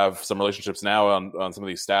also have some relationships now on some of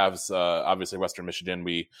these staffs. Obviously, Western Michigan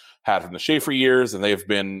we had from the Schaefer years, and they've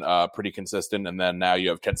been pretty consistent. And then now you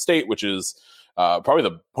have Kent State, which is probably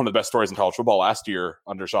one of the best stories in college football last year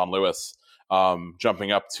under Sean Lewis,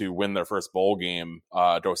 jumping up to win their first bowl game,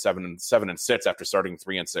 go 7-6 after starting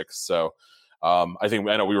 3-6. So I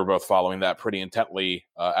know we were both following that pretty intently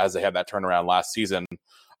as they had that turnaround last season.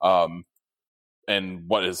 And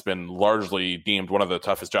what has been largely deemed one of the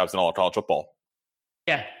toughest jobs in all of college football.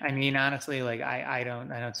 Yeah, I mean, honestly, like I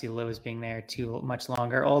don't see Lewis being there too much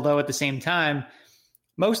longer. Although at the same time,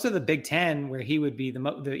 most of the Big Ten, where he would be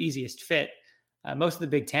the easiest fit, most of the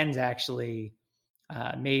Big Ten's actually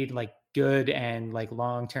made like good and like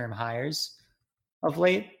long-term hires of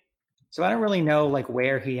late. So I don't really know like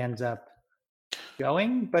where he ends up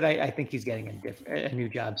going, but I think he's getting a new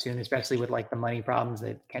job soon, especially with like the money problems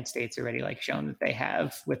that Kent State's already like shown that they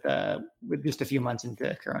have with just a few months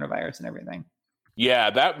into coronavirus and everything. Yeah,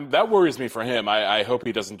 that worries me for him. I hope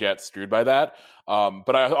he doesn't get screwed by that.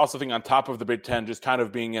 But I also think on top of the Big Ten just kind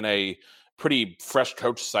of being in a pretty fresh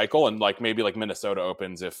coach cycle, and like maybe like Minnesota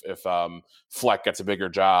opens if Fleck gets a bigger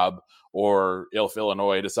job, or if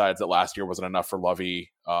Illinois decides that last year wasn't enough for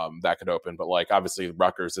Lovey, that could open. But like obviously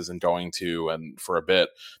Rutgers isn't going to, and for a bit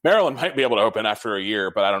Maryland might be able to open after a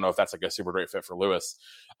year, but I don't know if that's like a super great fit for Lewis.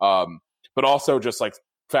 But also just like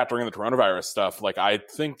factoring in the coronavirus stuff, like I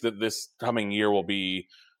think that this coming year will be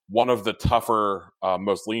one of the tougher,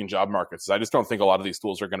 most lean job markets. I just don't think a lot of these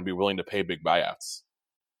schools are going to be willing to pay big buyouts.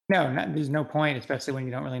 No, there's no point, especially when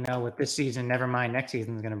you don't really know what this season, never mind next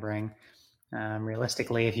season, is going to bring.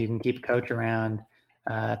 Realistically, if you can keep a coach around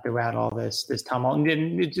throughout all this tumult, and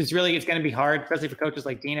it's going to be hard, especially for coaches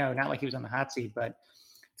like Dino. Not like he was on the hot seat, but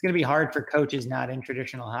it's going to be hard for coaches not in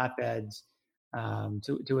traditional hotbeds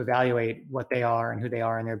to evaluate what they are and who they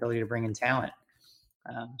are and their ability to bring in talent.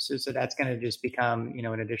 So that's going to just become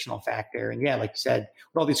an additional factor. And yeah, like you said,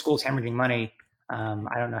 with all these schools hemorrhaging money,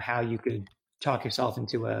 I don't know how you could talk yourself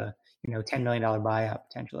into a $10 million buyout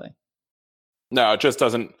potentially. No, it just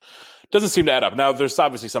doesn't seem to add up. Now, there's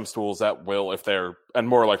obviously some schools that will, if they're, and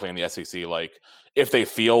more likely in the SEC, like if they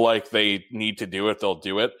feel like they need to do it, they'll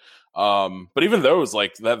do it. But even those,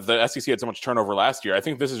 like the SEC had so much turnover last year. I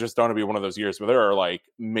think this is just going to be one of those years where there are like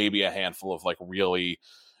maybe a handful of like really,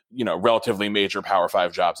 relatively major Power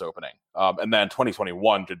 5 jobs opening. And then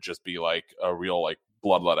 2021 could just be like a real like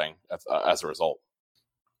bloodletting as a result.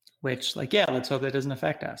 Which, like, yeah, let's hope that doesn't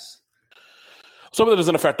affect us. Let's hope that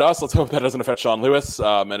doesn't affect us. Let's hope that doesn't affect Sean Lewis.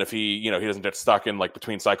 And if he doesn't get stuck in like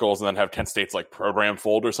between cycles and then have Kent State's like program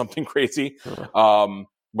fold or something crazy,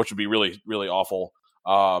 which would be really, really awful.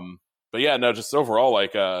 But yeah, no, just overall,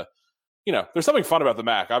 like, there's something fun about the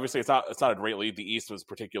MAC. Obviously, it's not a great league. The East was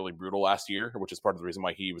particularly brutal last year, which is part of the reason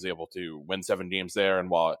why he was able to win 7 games there, and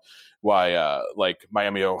why like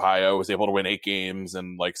Miami, Ohio was able to win 8 games,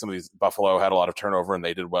 and like some of these Buffalo had a lot of turnover and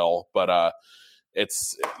they did well. But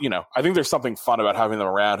it's I think there's something fun about having them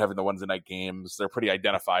around, having the Wednesday night games. They're pretty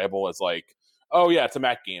identifiable as like, oh yeah, it's a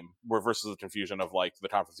MAC game, versus the confusion of like the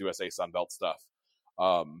Conference USA Sun Belt stuff.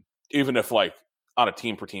 Even if like on a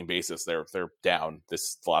team per team basis, they're down the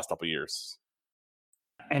last couple of years.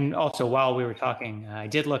 And also, while we were talking, I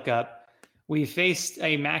did look up. We faced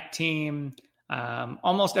a MAC team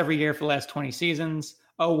almost every year for the last 20 seasons.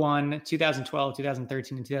 2001, 2012,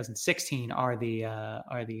 2013, and 2016 are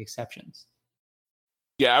the exceptions.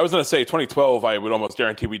 Yeah, I was going to say 2012. I would almost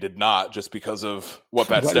guarantee we did not, just because of what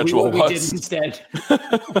that schedule was. We did instead.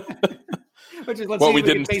 Which is let's see if we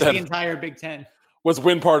did face the entire Big Ten. Was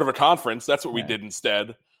win part of a conference. That's what we did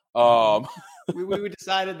instead. We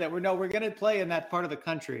decided that we're going to play in that part of the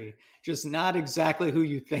country, just not exactly who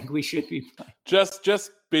you think we should be playing.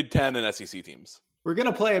 Just Big Ten and SEC teams. We're going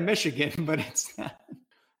to play in Michigan, but it's not.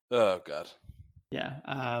 Oh God.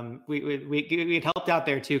 Yeah. We helped out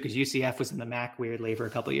there too, because UCF was in the MAC weirdly for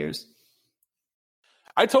a couple of years.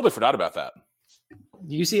 I totally forgot about that.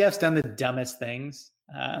 UCF's done the dumbest things.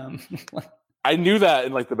 I knew that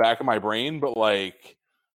in like the back of my brain, but like,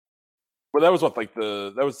 well, that was what like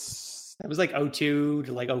that was like 2002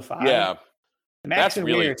 to like 2005. Yeah, that's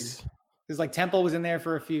really weird. Because like Temple was in there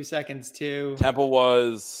for a few seconds too. Temple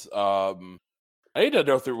was, I need to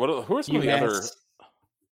go through who are some of the other.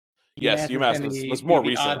 Yes, UMass was more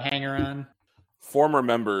recent. Odd hanger on. Former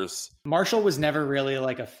members. Marshall was never really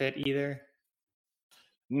like a fit either.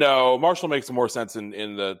 No, Marshall makes more sense in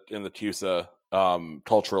the TUSA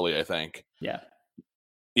culturally, I think. Yeah.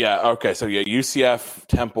 Yeah. Okay. So yeah, UCF,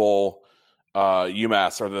 Temple,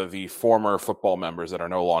 UMass are the former football members that are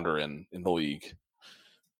no longer in the league.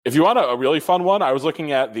 If you want a really fun one, I was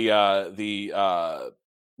looking at the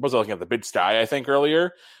Big Sky, I think,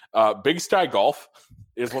 earlier. Big Sky Golf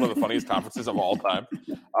is one of the funniest conferences of all time.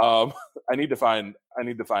 I need to find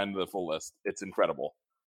the full list. It's incredible.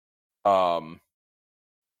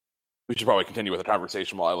 We should probably continue with the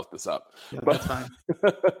conversation while I look this up. Yeah, that's fine.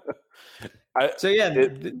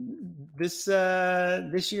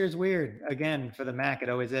 This year is weird again for the MAC. It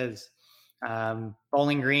always is.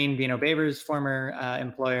 Bowling Green, Dino Babers' former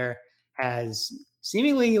employer, has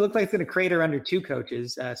seemingly looked like it's going to crater under two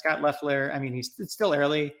coaches. Scott Loeffler, I mean, it's still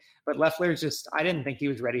early, but Loeffler's I didn't think he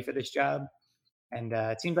was ready for this job. And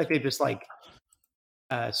it seems like they've just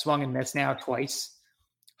swung and missed now twice,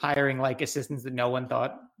 hiring assistants that no one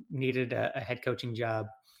thought needed a head coaching job.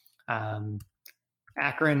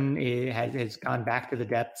 Akron has gone back to the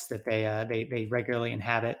depths that they regularly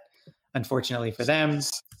inhabit. Unfortunately for them,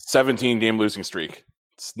 17-game losing streak.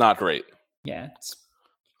 It's not great. Yeah, it's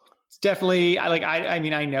definitely.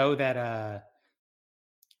 I know that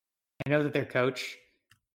their coach,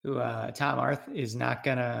 who Tom Arth, is not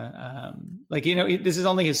gonna this is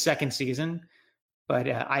only his second season, but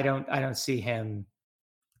I don't see him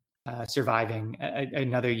surviving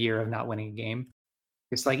another year of not winning a game.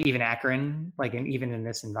 It's even Akron, even in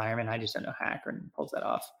this environment, I just don't know how Akron pulls that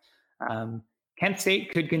off. Kent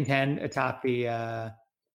State could contend atop the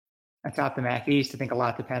MAC East. I think a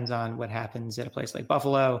lot depends on what happens at a place like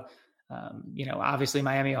Buffalo. Obviously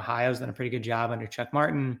Miami, Ohio's done a pretty good job under Chuck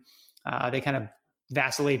Martin. They kind of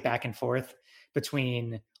vacillate back and forth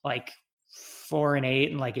between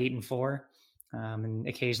 4-8 and 8-4, and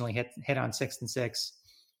occasionally hit on 6-6.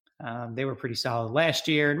 They were pretty solid last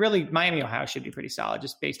year, and really Miami, Ohio should be pretty solid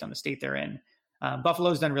just based on the state they're in.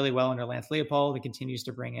 Buffalo's done really well under Lance Leopold. He continues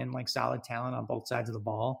to bring in solid talent on both sides of the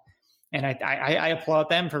ball. And I applaud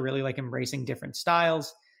them for really embracing different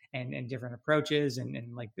styles and different approaches. And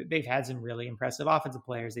they've had some really impressive offensive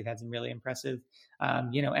players. They've had some really impressive,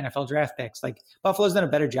 NFL draft picks. Buffalo's done a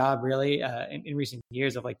better job really in recent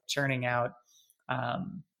years of churning out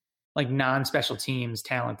non-special teams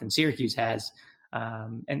talent than Syracuse has.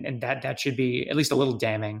 And that should be at least a little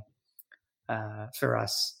damning for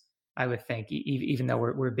us, I would think, even though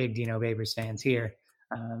we're big Dino Babers fans here.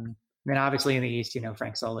 Then obviously in the East,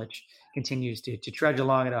 Frank Solich continues to trudge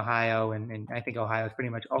along at Ohio, and I think Ohio is pretty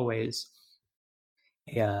much always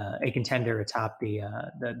a contender atop the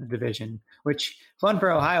division, which fun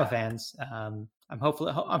for Ohio fans. I'm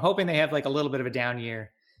hoping they have a little bit of a down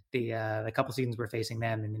year the couple seasons we're facing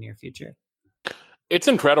them in the near future. It's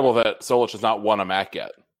incredible that Solich has not won a MAC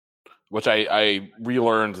yet, which I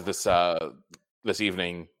relearned this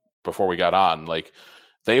evening before we got on.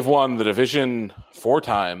 They've won the division 4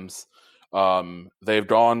 times.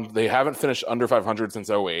 They haven't finished under 500 since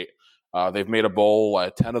 2008. They've made a bowl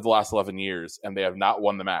 10 of the last 11 years, and they have not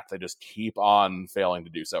won the MAC. They just keep on failing to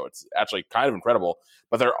do so. It's actually kind of incredible,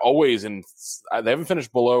 but they're always they haven't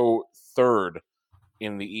finished below 3rd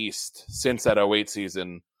in the East since that 2008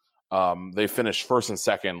 season. They finished 1st and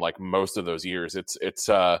 2nd most of those years. It's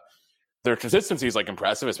their consistency is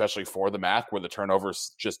impressive, especially for the MAC, where the turnover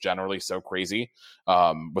is just generally so crazy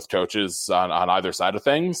with coaches on either side of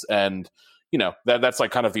things. And that's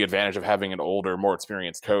kind of the advantage of having an older, more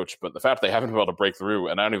experienced coach. But the fact they haven't been able to break through,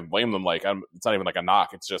 and I don't even blame them. It's not even a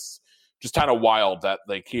knock. It's just kind of wild that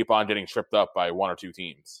they keep on getting tripped up by 1 or 2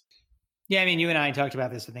 teams. Yeah, I mean, you and I talked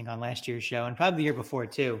about this, I think, on last year's show, and probably the year before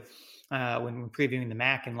too, when we were previewing the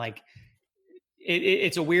MAC. And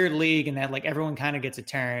it's a weird league in that everyone kind of gets a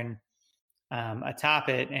turn atop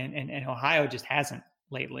it, and Ohio just hasn't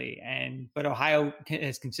lately. But Ohio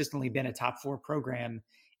has consistently been a top 4 program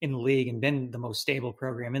in the league and been the most stable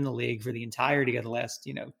program in the league for the entirety of the last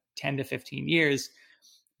 10 to 15 years.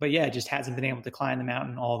 But yeah, it just hasn't been able to climb the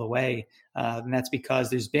mountain all the way, and that's because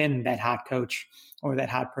there's been that hot coach or that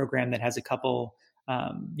hot program that has a couple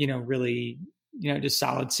really just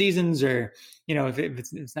solid seasons, or if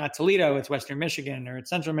it's not Toledo, it's Western Michigan, or it's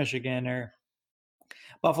Central Michigan, or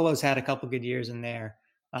Buffalo's had a couple good years in there.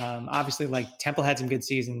 Obviously, Temple had some good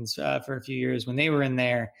seasons for a few years when they were in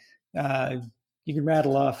there. You can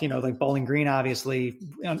rattle off, Bowling Green, obviously,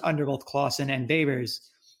 under both Clausen and Babers.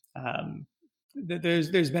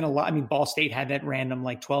 There's been a lot. I mean, Ball State had that random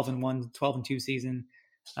 12-1, 12-2 season.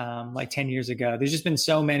 like 10 years ago. There's just been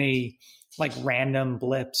so many like random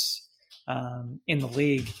blips in the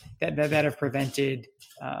league that have prevented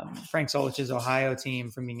Frank Solich's Ohio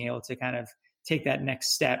team from being able to kind of take that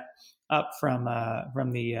next step up from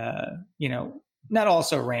the not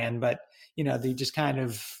also ran, but the just kind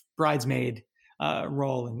of bridesmaid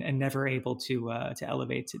role and never able to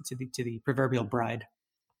elevate to the proverbial bride.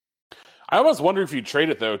 I almost wonder if you trade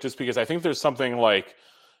it though, just because I think there's something like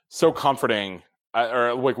so comforting,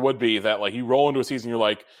 or like would be that like you roll into a season, you're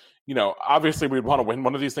like, obviously we'd want to win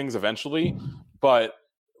one of these things eventually, but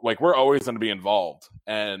like we're always going to be involved,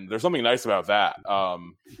 and there's something nice about that.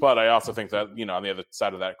 But I also think that on the other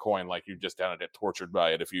side of that coin, like you just kind of get tortured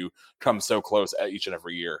by it if you come so close at each and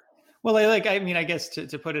every year. Well, I guess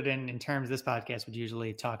to put it in terms this podcast would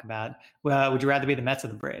usually talk about, would you rather be the Mets or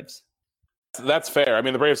the Braves? That's fair. I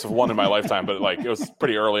mean, the Braves have won in my lifetime, but like it was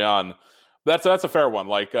pretty early on. That's a fair one.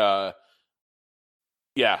 Like, I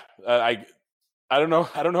don't know.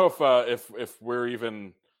 I don't know if we're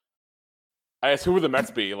even. I guess who would the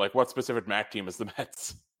Mets be? Like, what specific MAC team is the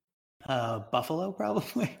Mets? Buffalo,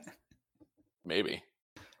 probably. Maybe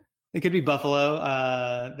they could be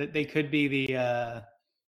Buffalo. They could be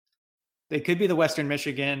the Western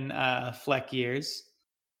Michigan Fleck years.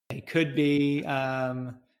 They could be.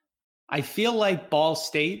 I feel like Ball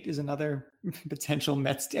State is another potential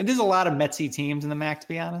Mets. And there's a lot of Metsy teams in the MAC, to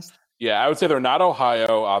be honest. Yeah, I would say they're not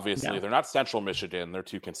Ohio. Obviously, no. They're not Central Michigan. They're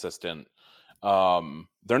too consistent.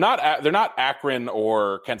 They're not Akron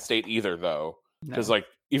or Kent State either, though, because like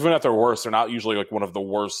even at their worst, they're not usually like one of the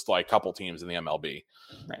worst like couple teams in the MLB.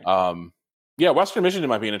 Right. Western Michigan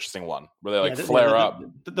might be an interesting one where they like flare up.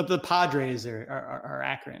 The Padres are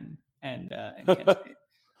Akron and Kent State.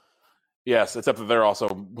 Yes, except that they're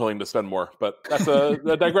also willing to spend more, but that's a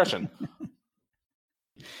digression.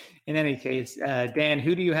 In any case, Dan,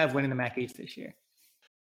 who do you have winning the MAC East this year?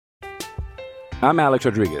 I'm Alex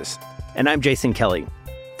Rodriguez. And I'm Jason Kelly.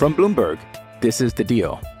 From Bloomberg, this is The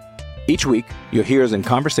Deal. Each week, you'll hear us in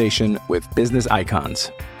conversation with business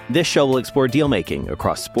icons. This show will explore deal-making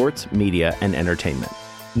across sports, media, and entertainment.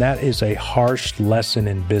 That is a harsh lesson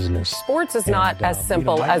in business. Sports is not as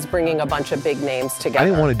simple as bringing a bunch of big names together. I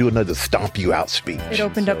didn't want to do another stomp you out speech. It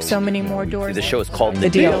opened up so many more doors. The show is called The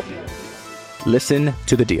Deal. Listen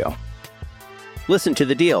to The Deal. Listen to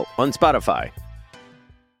The Deal on Spotify.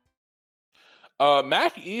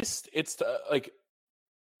 MAC East, it's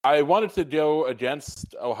I wanted to go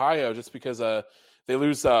against Ohio just because they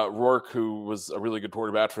lose Rourke, who was a really good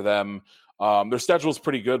quarterback for them. Their schedule is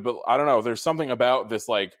pretty good, but I don't know. There's something about this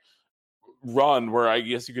like run where I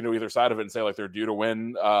guess you can do either side of it and say like they're due to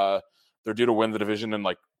win the division and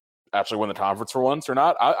like actually win the conference for once or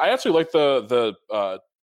not. I actually like the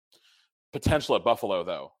potential at Buffalo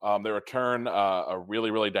though. They return a really,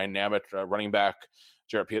 really dynamic running back,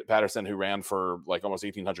 Jarrett Patterson, who ran for like almost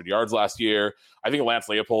 1,800 yards last year. I think Lance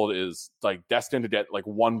Leopold is like destined to get like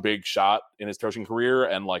one big shot in his coaching career,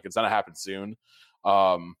 and like it's going to happen soon.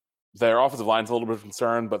 Their offensive line's a little bit of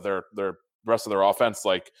concern, but their rest of their offense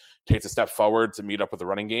like takes a step forward to meet up with the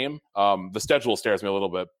running game. The schedule scares me a little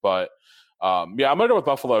bit, but I'm gonna go with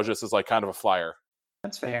Buffalo just as like kind of a flyer.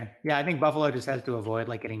 That's fair. Yeah, I think Buffalo just has to avoid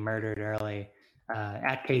like getting murdered early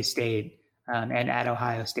at K-State and at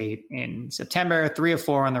Ohio State in September. 3 of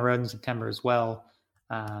 4 on the road in September as well.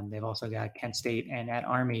 They've also got Kent State and at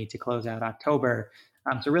Army to close out October.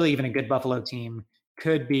 So really, even a good Buffalo team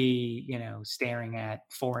could be, staring at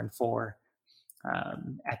 4-4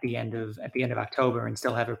 at the end of October and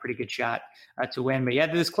still have a pretty good shot to win. But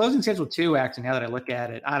yeah, this closing schedule too. Actually, now that I look at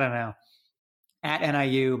it, I don't know. At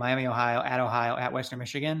NIU, Miami, Ohio, at Western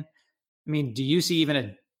Michigan. I mean, do you see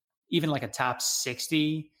even like a top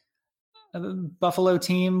 60 Buffalo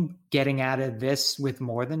team getting out of this with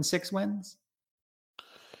more than 6 wins?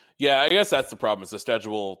 Yeah, I guess that's the problem. Is the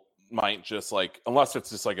schedule might just like, unless it's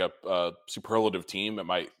just like a superlative team, it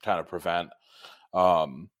might kind of prevent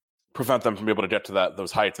them from being able to get to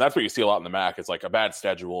those heights. And that's what you see a lot in the MAC. It's like a bad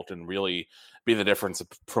schedule can really be the difference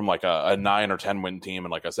from like a 9 or 10 win team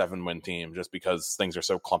and like a 7-win team, just because things are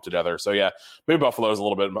so clumped together. So yeah, maybe Buffalo is a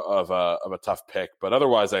little bit of a tough pick, but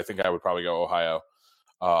otherwise I think I would probably go Ohio.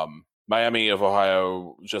 Miami of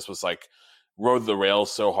Ohio just was like rode the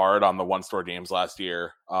rails so hard on the one-score games last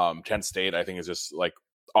year. Kent State I think is just like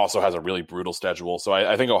also has a really brutal schedule. So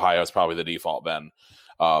I think Ohio is probably the default then.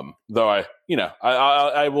 Though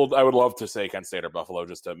I would love to say Kent State or Buffalo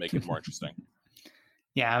just to make it more interesting.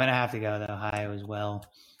 Yeah, I'm going to have to go to Ohio as well.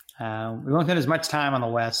 We won't spend as much time on the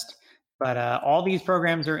West, but all these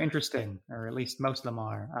programs are interesting, or at least most of them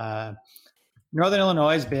are. Northern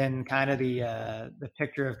Illinois has been kind of the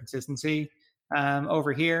picture of consistency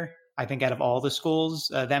over here. I think out of all the schools,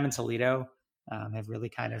 them and Toledo have really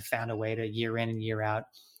kind of found a way to year in and year out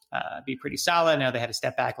be pretty solid. I know they had a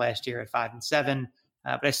step back last year at 5-7,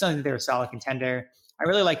 but I still think they're a solid contender. I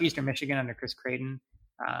really like Eastern Michigan under Chris Creighton.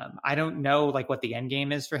 I don't know like what the end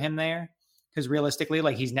game is for him there, because realistically,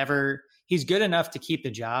 like he's good enough to keep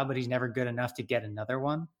the job, but he's never good enough to get another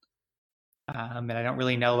one. And I don't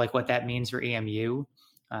really know like what that means for EMU.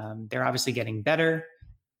 They're obviously getting better,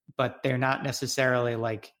 but they're not necessarily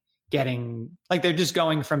like they're just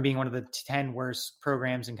going from being one of the 10 worst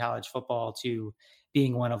programs in college football to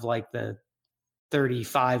being one of like the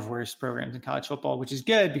 35 worst programs in college football, which is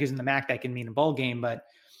good because in the MAC that can mean a bowl game. But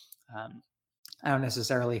I don't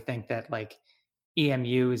necessarily think that like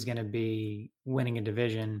EMU is going to be winning a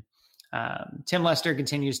division. Tim Lester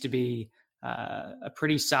continues to be a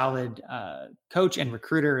pretty solid coach and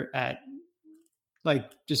recruiter at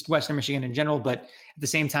like just Western Michigan in general, but at the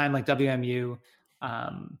same time, like WMU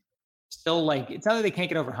still like, it's not that they can't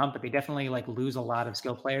get over hump, but they definitely like lose a lot of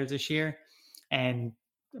skill players this year and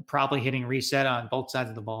probably hitting reset on both sides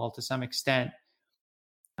of the ball to some extent.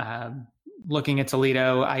 Looking at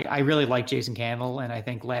Toledo, I really like Jason Campbell, and I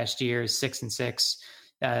think last year's 6-6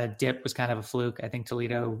 dip was kind of a fluke. I think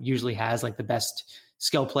Toledo usually has like the best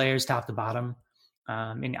skill players top to bottom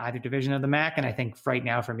in either division of the MAC, and I think right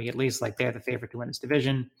now, for me at least, like they're the favorite to win this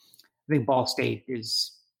division. I think Ball State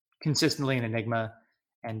is consistently an enigma,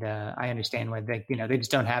 and I understand why they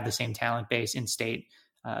just don't have the same talent base in state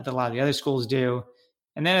that a lot of the other schools do.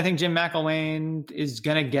 And then I think Jim McElwain is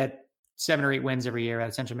going to get 7 or 8 wins every year out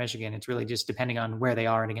of Central Michigan. It's really just depending on where they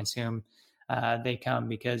are and against whom they come,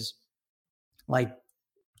 because like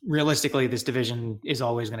realistically, this division is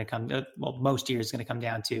always going to come, most years is going to come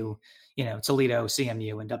down to, Toledo,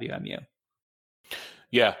 CMU, and WMU.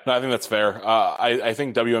 Yeah, no, I think that's fair. I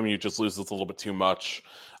think WMU just loses a little bit too much.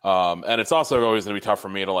 And it's also always going to be tough for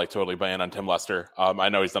me to like totally buy in on Tim Lester. I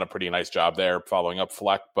know he's done a pretty nice job there following up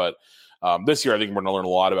Fleck, but this year I think we're going to learn a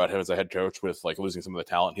lot about him as a head coach with like losing some of the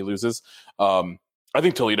talent he loses. I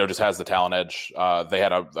think Toledo just has the talent edge. They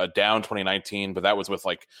had a down 2019, but that was with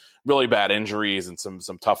like really bad injuries and some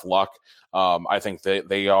tough luck. I think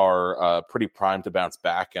they are pretty primed to bounce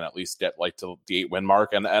back and at least get like to the 8-win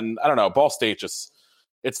mark. And I don't know, Ball State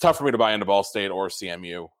it's tough for me to buy into Ball State or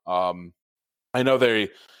CMU. I know they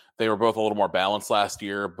were both a little more balanced last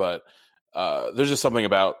year, but there's just something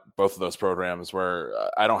about both of those programs where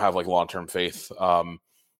I don't have like long-term faith.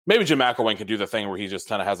 Maybe Jim McElwain can do the thing where he just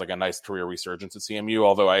kind of has like a nice career resurgence at CMU,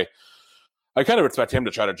 although I kind of expect him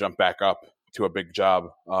to try to jump back up to a big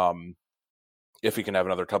job if he can have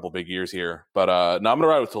another couple big years here. But no, I'm going to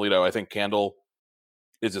ride with Toledo. I think Candle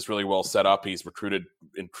is just really well set up. He's recruited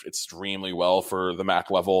extremely well for the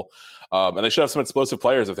MAC level. And they should have some explosive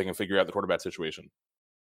players if they can figure out the quarterback situation.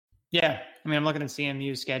 Yeah. I mean, I'm looking at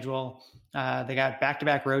CMU's schedule. They got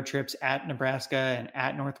back-to-back road trips at Nebraska and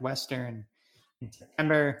at Northwestern in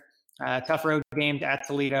September. Tough road games at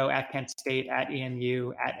Toledo, at Kent State, at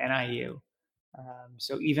EMU, at NIU.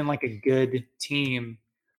 So even like a good team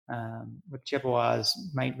with Chippewas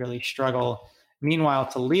might really struggle. Meanwhile,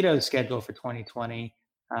 Toledo's schedule for 2020,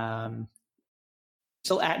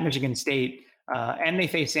 still at Michigan State, and they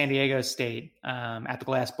face San Diego State at the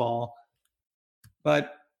Glass Bowl.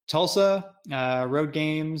 But Tulsa, road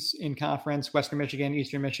games in conference, Western Michigan,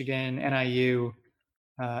 Eastern Michigan, NIU,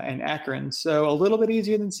 and Akron. So a little bit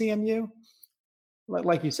easier than CMU.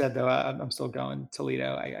 Like you said, though, I'm still going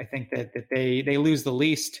Toledo. I think that they lose the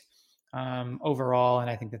least overall, and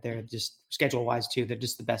I think that they're just schedule-wise, too, they're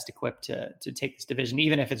just the best equipped to take this division,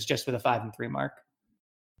 even if it's just for the 5-3 mark.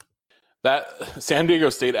 That San Diego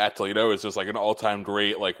State at Toledo is just like an all-time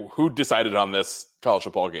great, like, who decided on this college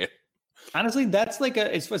football game? Honestly, that's like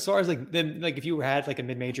as far as like if you had like a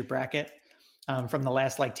mid-major bracket from the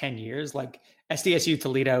last like 10 years, like SDSU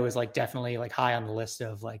Toledo is like definitely like high on the list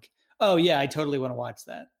of like, oh yeah, I totally want to watch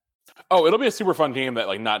that. Oh, it'll be a super fun game that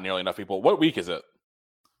like not nearly enough people. What week is it?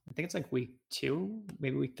 I think it's like week 2,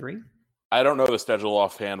 maybe week 3. I don't know the schedule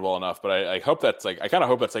offhand well enough, but I hope that's like, I kind of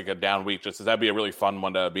hope that's like a down week, just because that'd be a really fun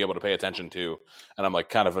one to be able to pay attention to. And I'm like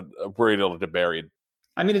kind of worried it'll get buried.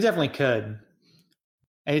 I mean, it definitely could.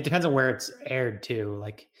 It depends on where it's aired too.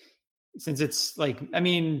 Like, since it's like, I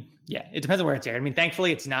mean, yeah, it depends on where it's aired. I mean,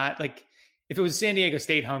 thankfully it's not like, if it was San Diego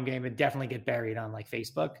State home game, it'd definitely get buried on like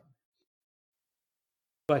Facebook.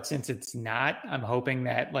 But since it's not, I'm hoping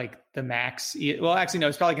that like the Max, well, actually, no,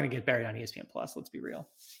 it's probably going to get buried on ESPN Plus. Let's be real.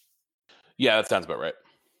 Yeah, that sounds about right.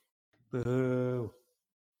 Boo.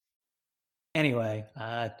 Anyway,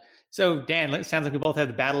 so Dan, it sounds like we both have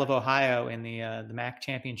the Battle of Ohio in the MAC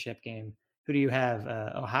championship game. Who do you have,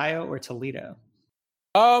 Ohio or Toledo?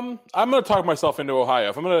 I'm gonna talk myself into Ohio.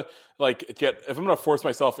 If I'm gonna force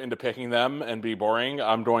myself into picking them and be boring,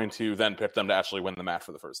 I'm going to then pick them to actually win the match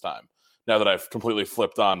for the first time. Now that I've completely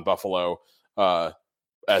flipped on Buffalo,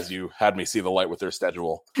 as you had me see the light with their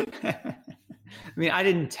schedule. I mean, I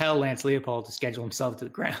didn't tell Lance Leopold to schedule himself to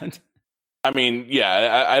the ground. I mean,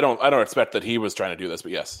 yeah, I don't expect that he was trying to do this,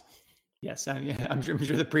 but yes. Yes, I'm sure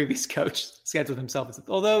the previous coach scheduled himself.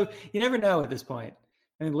 Although you never know at this point.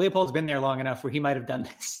 I mean, Leopold's been there long enough where he might have done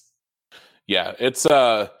this. Yeah, it's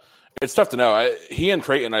tough to know. He and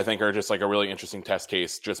Creighton, I think, are just like a really interesting test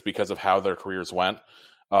case just because of how their careers went.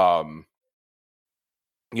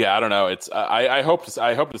 Yeah, I don't know. I hope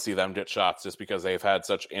to see them get shots just because they've had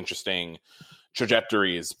such interesting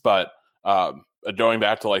trajectories. But going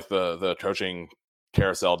back to like the coaching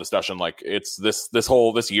carousel discussion, like it's this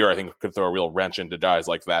year, I think could throw a real wrench into guys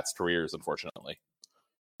like that's careers, unfortunately.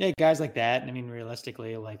 Yeah, guys like that. I mean,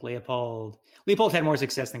 realistically, like Leopold had more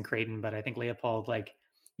success than Creighton, but I think Leopold, like,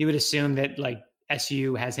 you would assume that like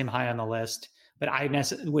SU has him high on the list, but I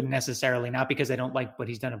wouldn't necessarily, not because I don't like what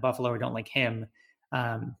he's done at Buffalo or don't like him.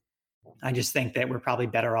 I just think that we're probably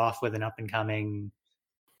better off with an up and coming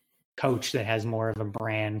coach that has more of a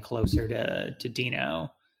brand closer to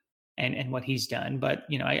Dino and what he's done. But,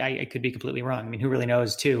 you know, I could be completely wrong. I mean, who really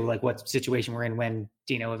knows too, like what situation we're in when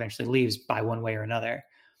Dino eventually leaves by one way or another.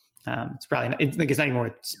 It's probably not, it's not even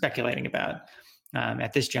worth speculating about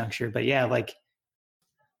at this juncture. But yeah, like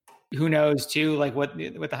who knows too, like what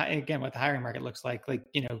the hiring market looks like. Like,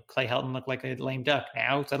 you know, Clay Helton looked like a lame duck.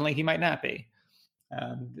 Now suddenly he might not be.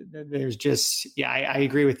 There's just, yeah, I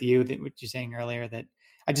agree with you that what you're saying earlier, that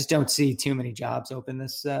I just don't see too many jobs open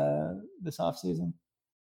this offseason.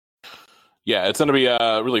 Yeah, it's going to be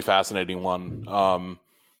a really fascinating one.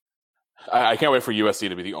 I can't wait for USC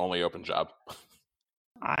to be the only open job.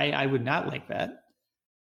 I would not like that.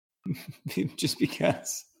 Just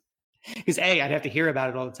because A, I'd have to hear about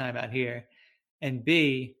it all the time out here. And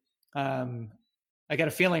B, I got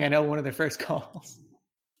a feeling I know one of their first calls.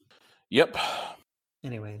 Yep.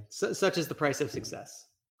 Anyway, such is the price of success.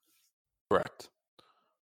 Correct.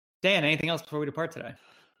 Dan, anything else before we depart today?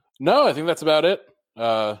 No, I think that's about it.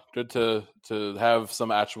 Good to have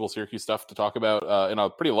some actual Syracuse stuff to talk about in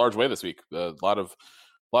a pretty large way this week. A lot of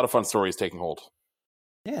fun stories taking hold.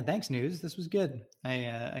 Yeah, thanks, News. This was good.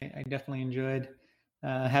 I definitely enjoyed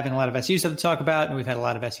having a lot of SU stuff to talk about, and we've had a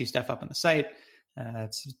lot of SU stuff up on the site.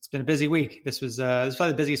 It's been a busy week. This was probably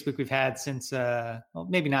the busiest week we've had since, well,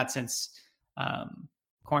 maybe not since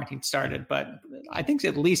quarantine started, but I think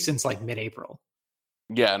at least since like mid-April.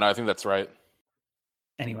 Yeah, no, I think that's right.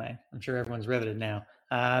 Anyway, I'm sure everyone's riveted now.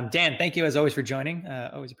 Dan, thank you as always for joining.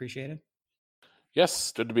 Always appreciated.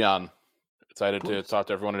 Yes, good to be on. Excited to talk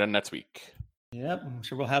to everyone again next week. Yep, I'm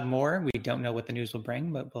sure we'll have more. We don't know what the news will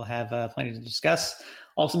bring, but we'll have plenty to discuss.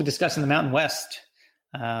 Also be discussing the Mountain West,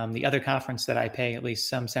 the other conference that I pay at least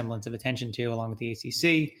some semblance of attention to, along with the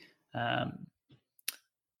ACC,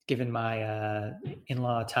 given my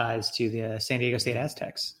in-law ties to the San Diego State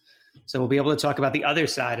Aztecs. So we'll be able to talk about the other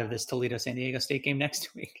side of this Toledo-San Diego State game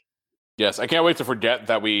next week. Yes, I can't wait to forget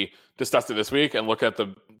that we discussed it this week and look at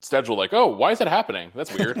the schedule like, oh, why is that happening?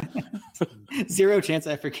 That's weird. Zero chance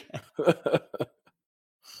I forget.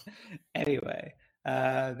 Anyway,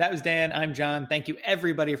 that was Dan. I'm John. Thank you,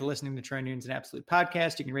 everybody, for listening to Troy Nunes and Absolute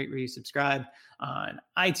Podcast. You can rate, review, subscribe on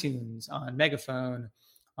iTunes, on Megaphone,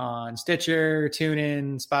 on Stitcher,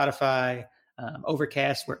 TuneIn, Spotify,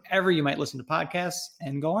 Overcast, wherever you might listen to podcasts,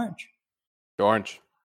 and go Orange. Go Orange.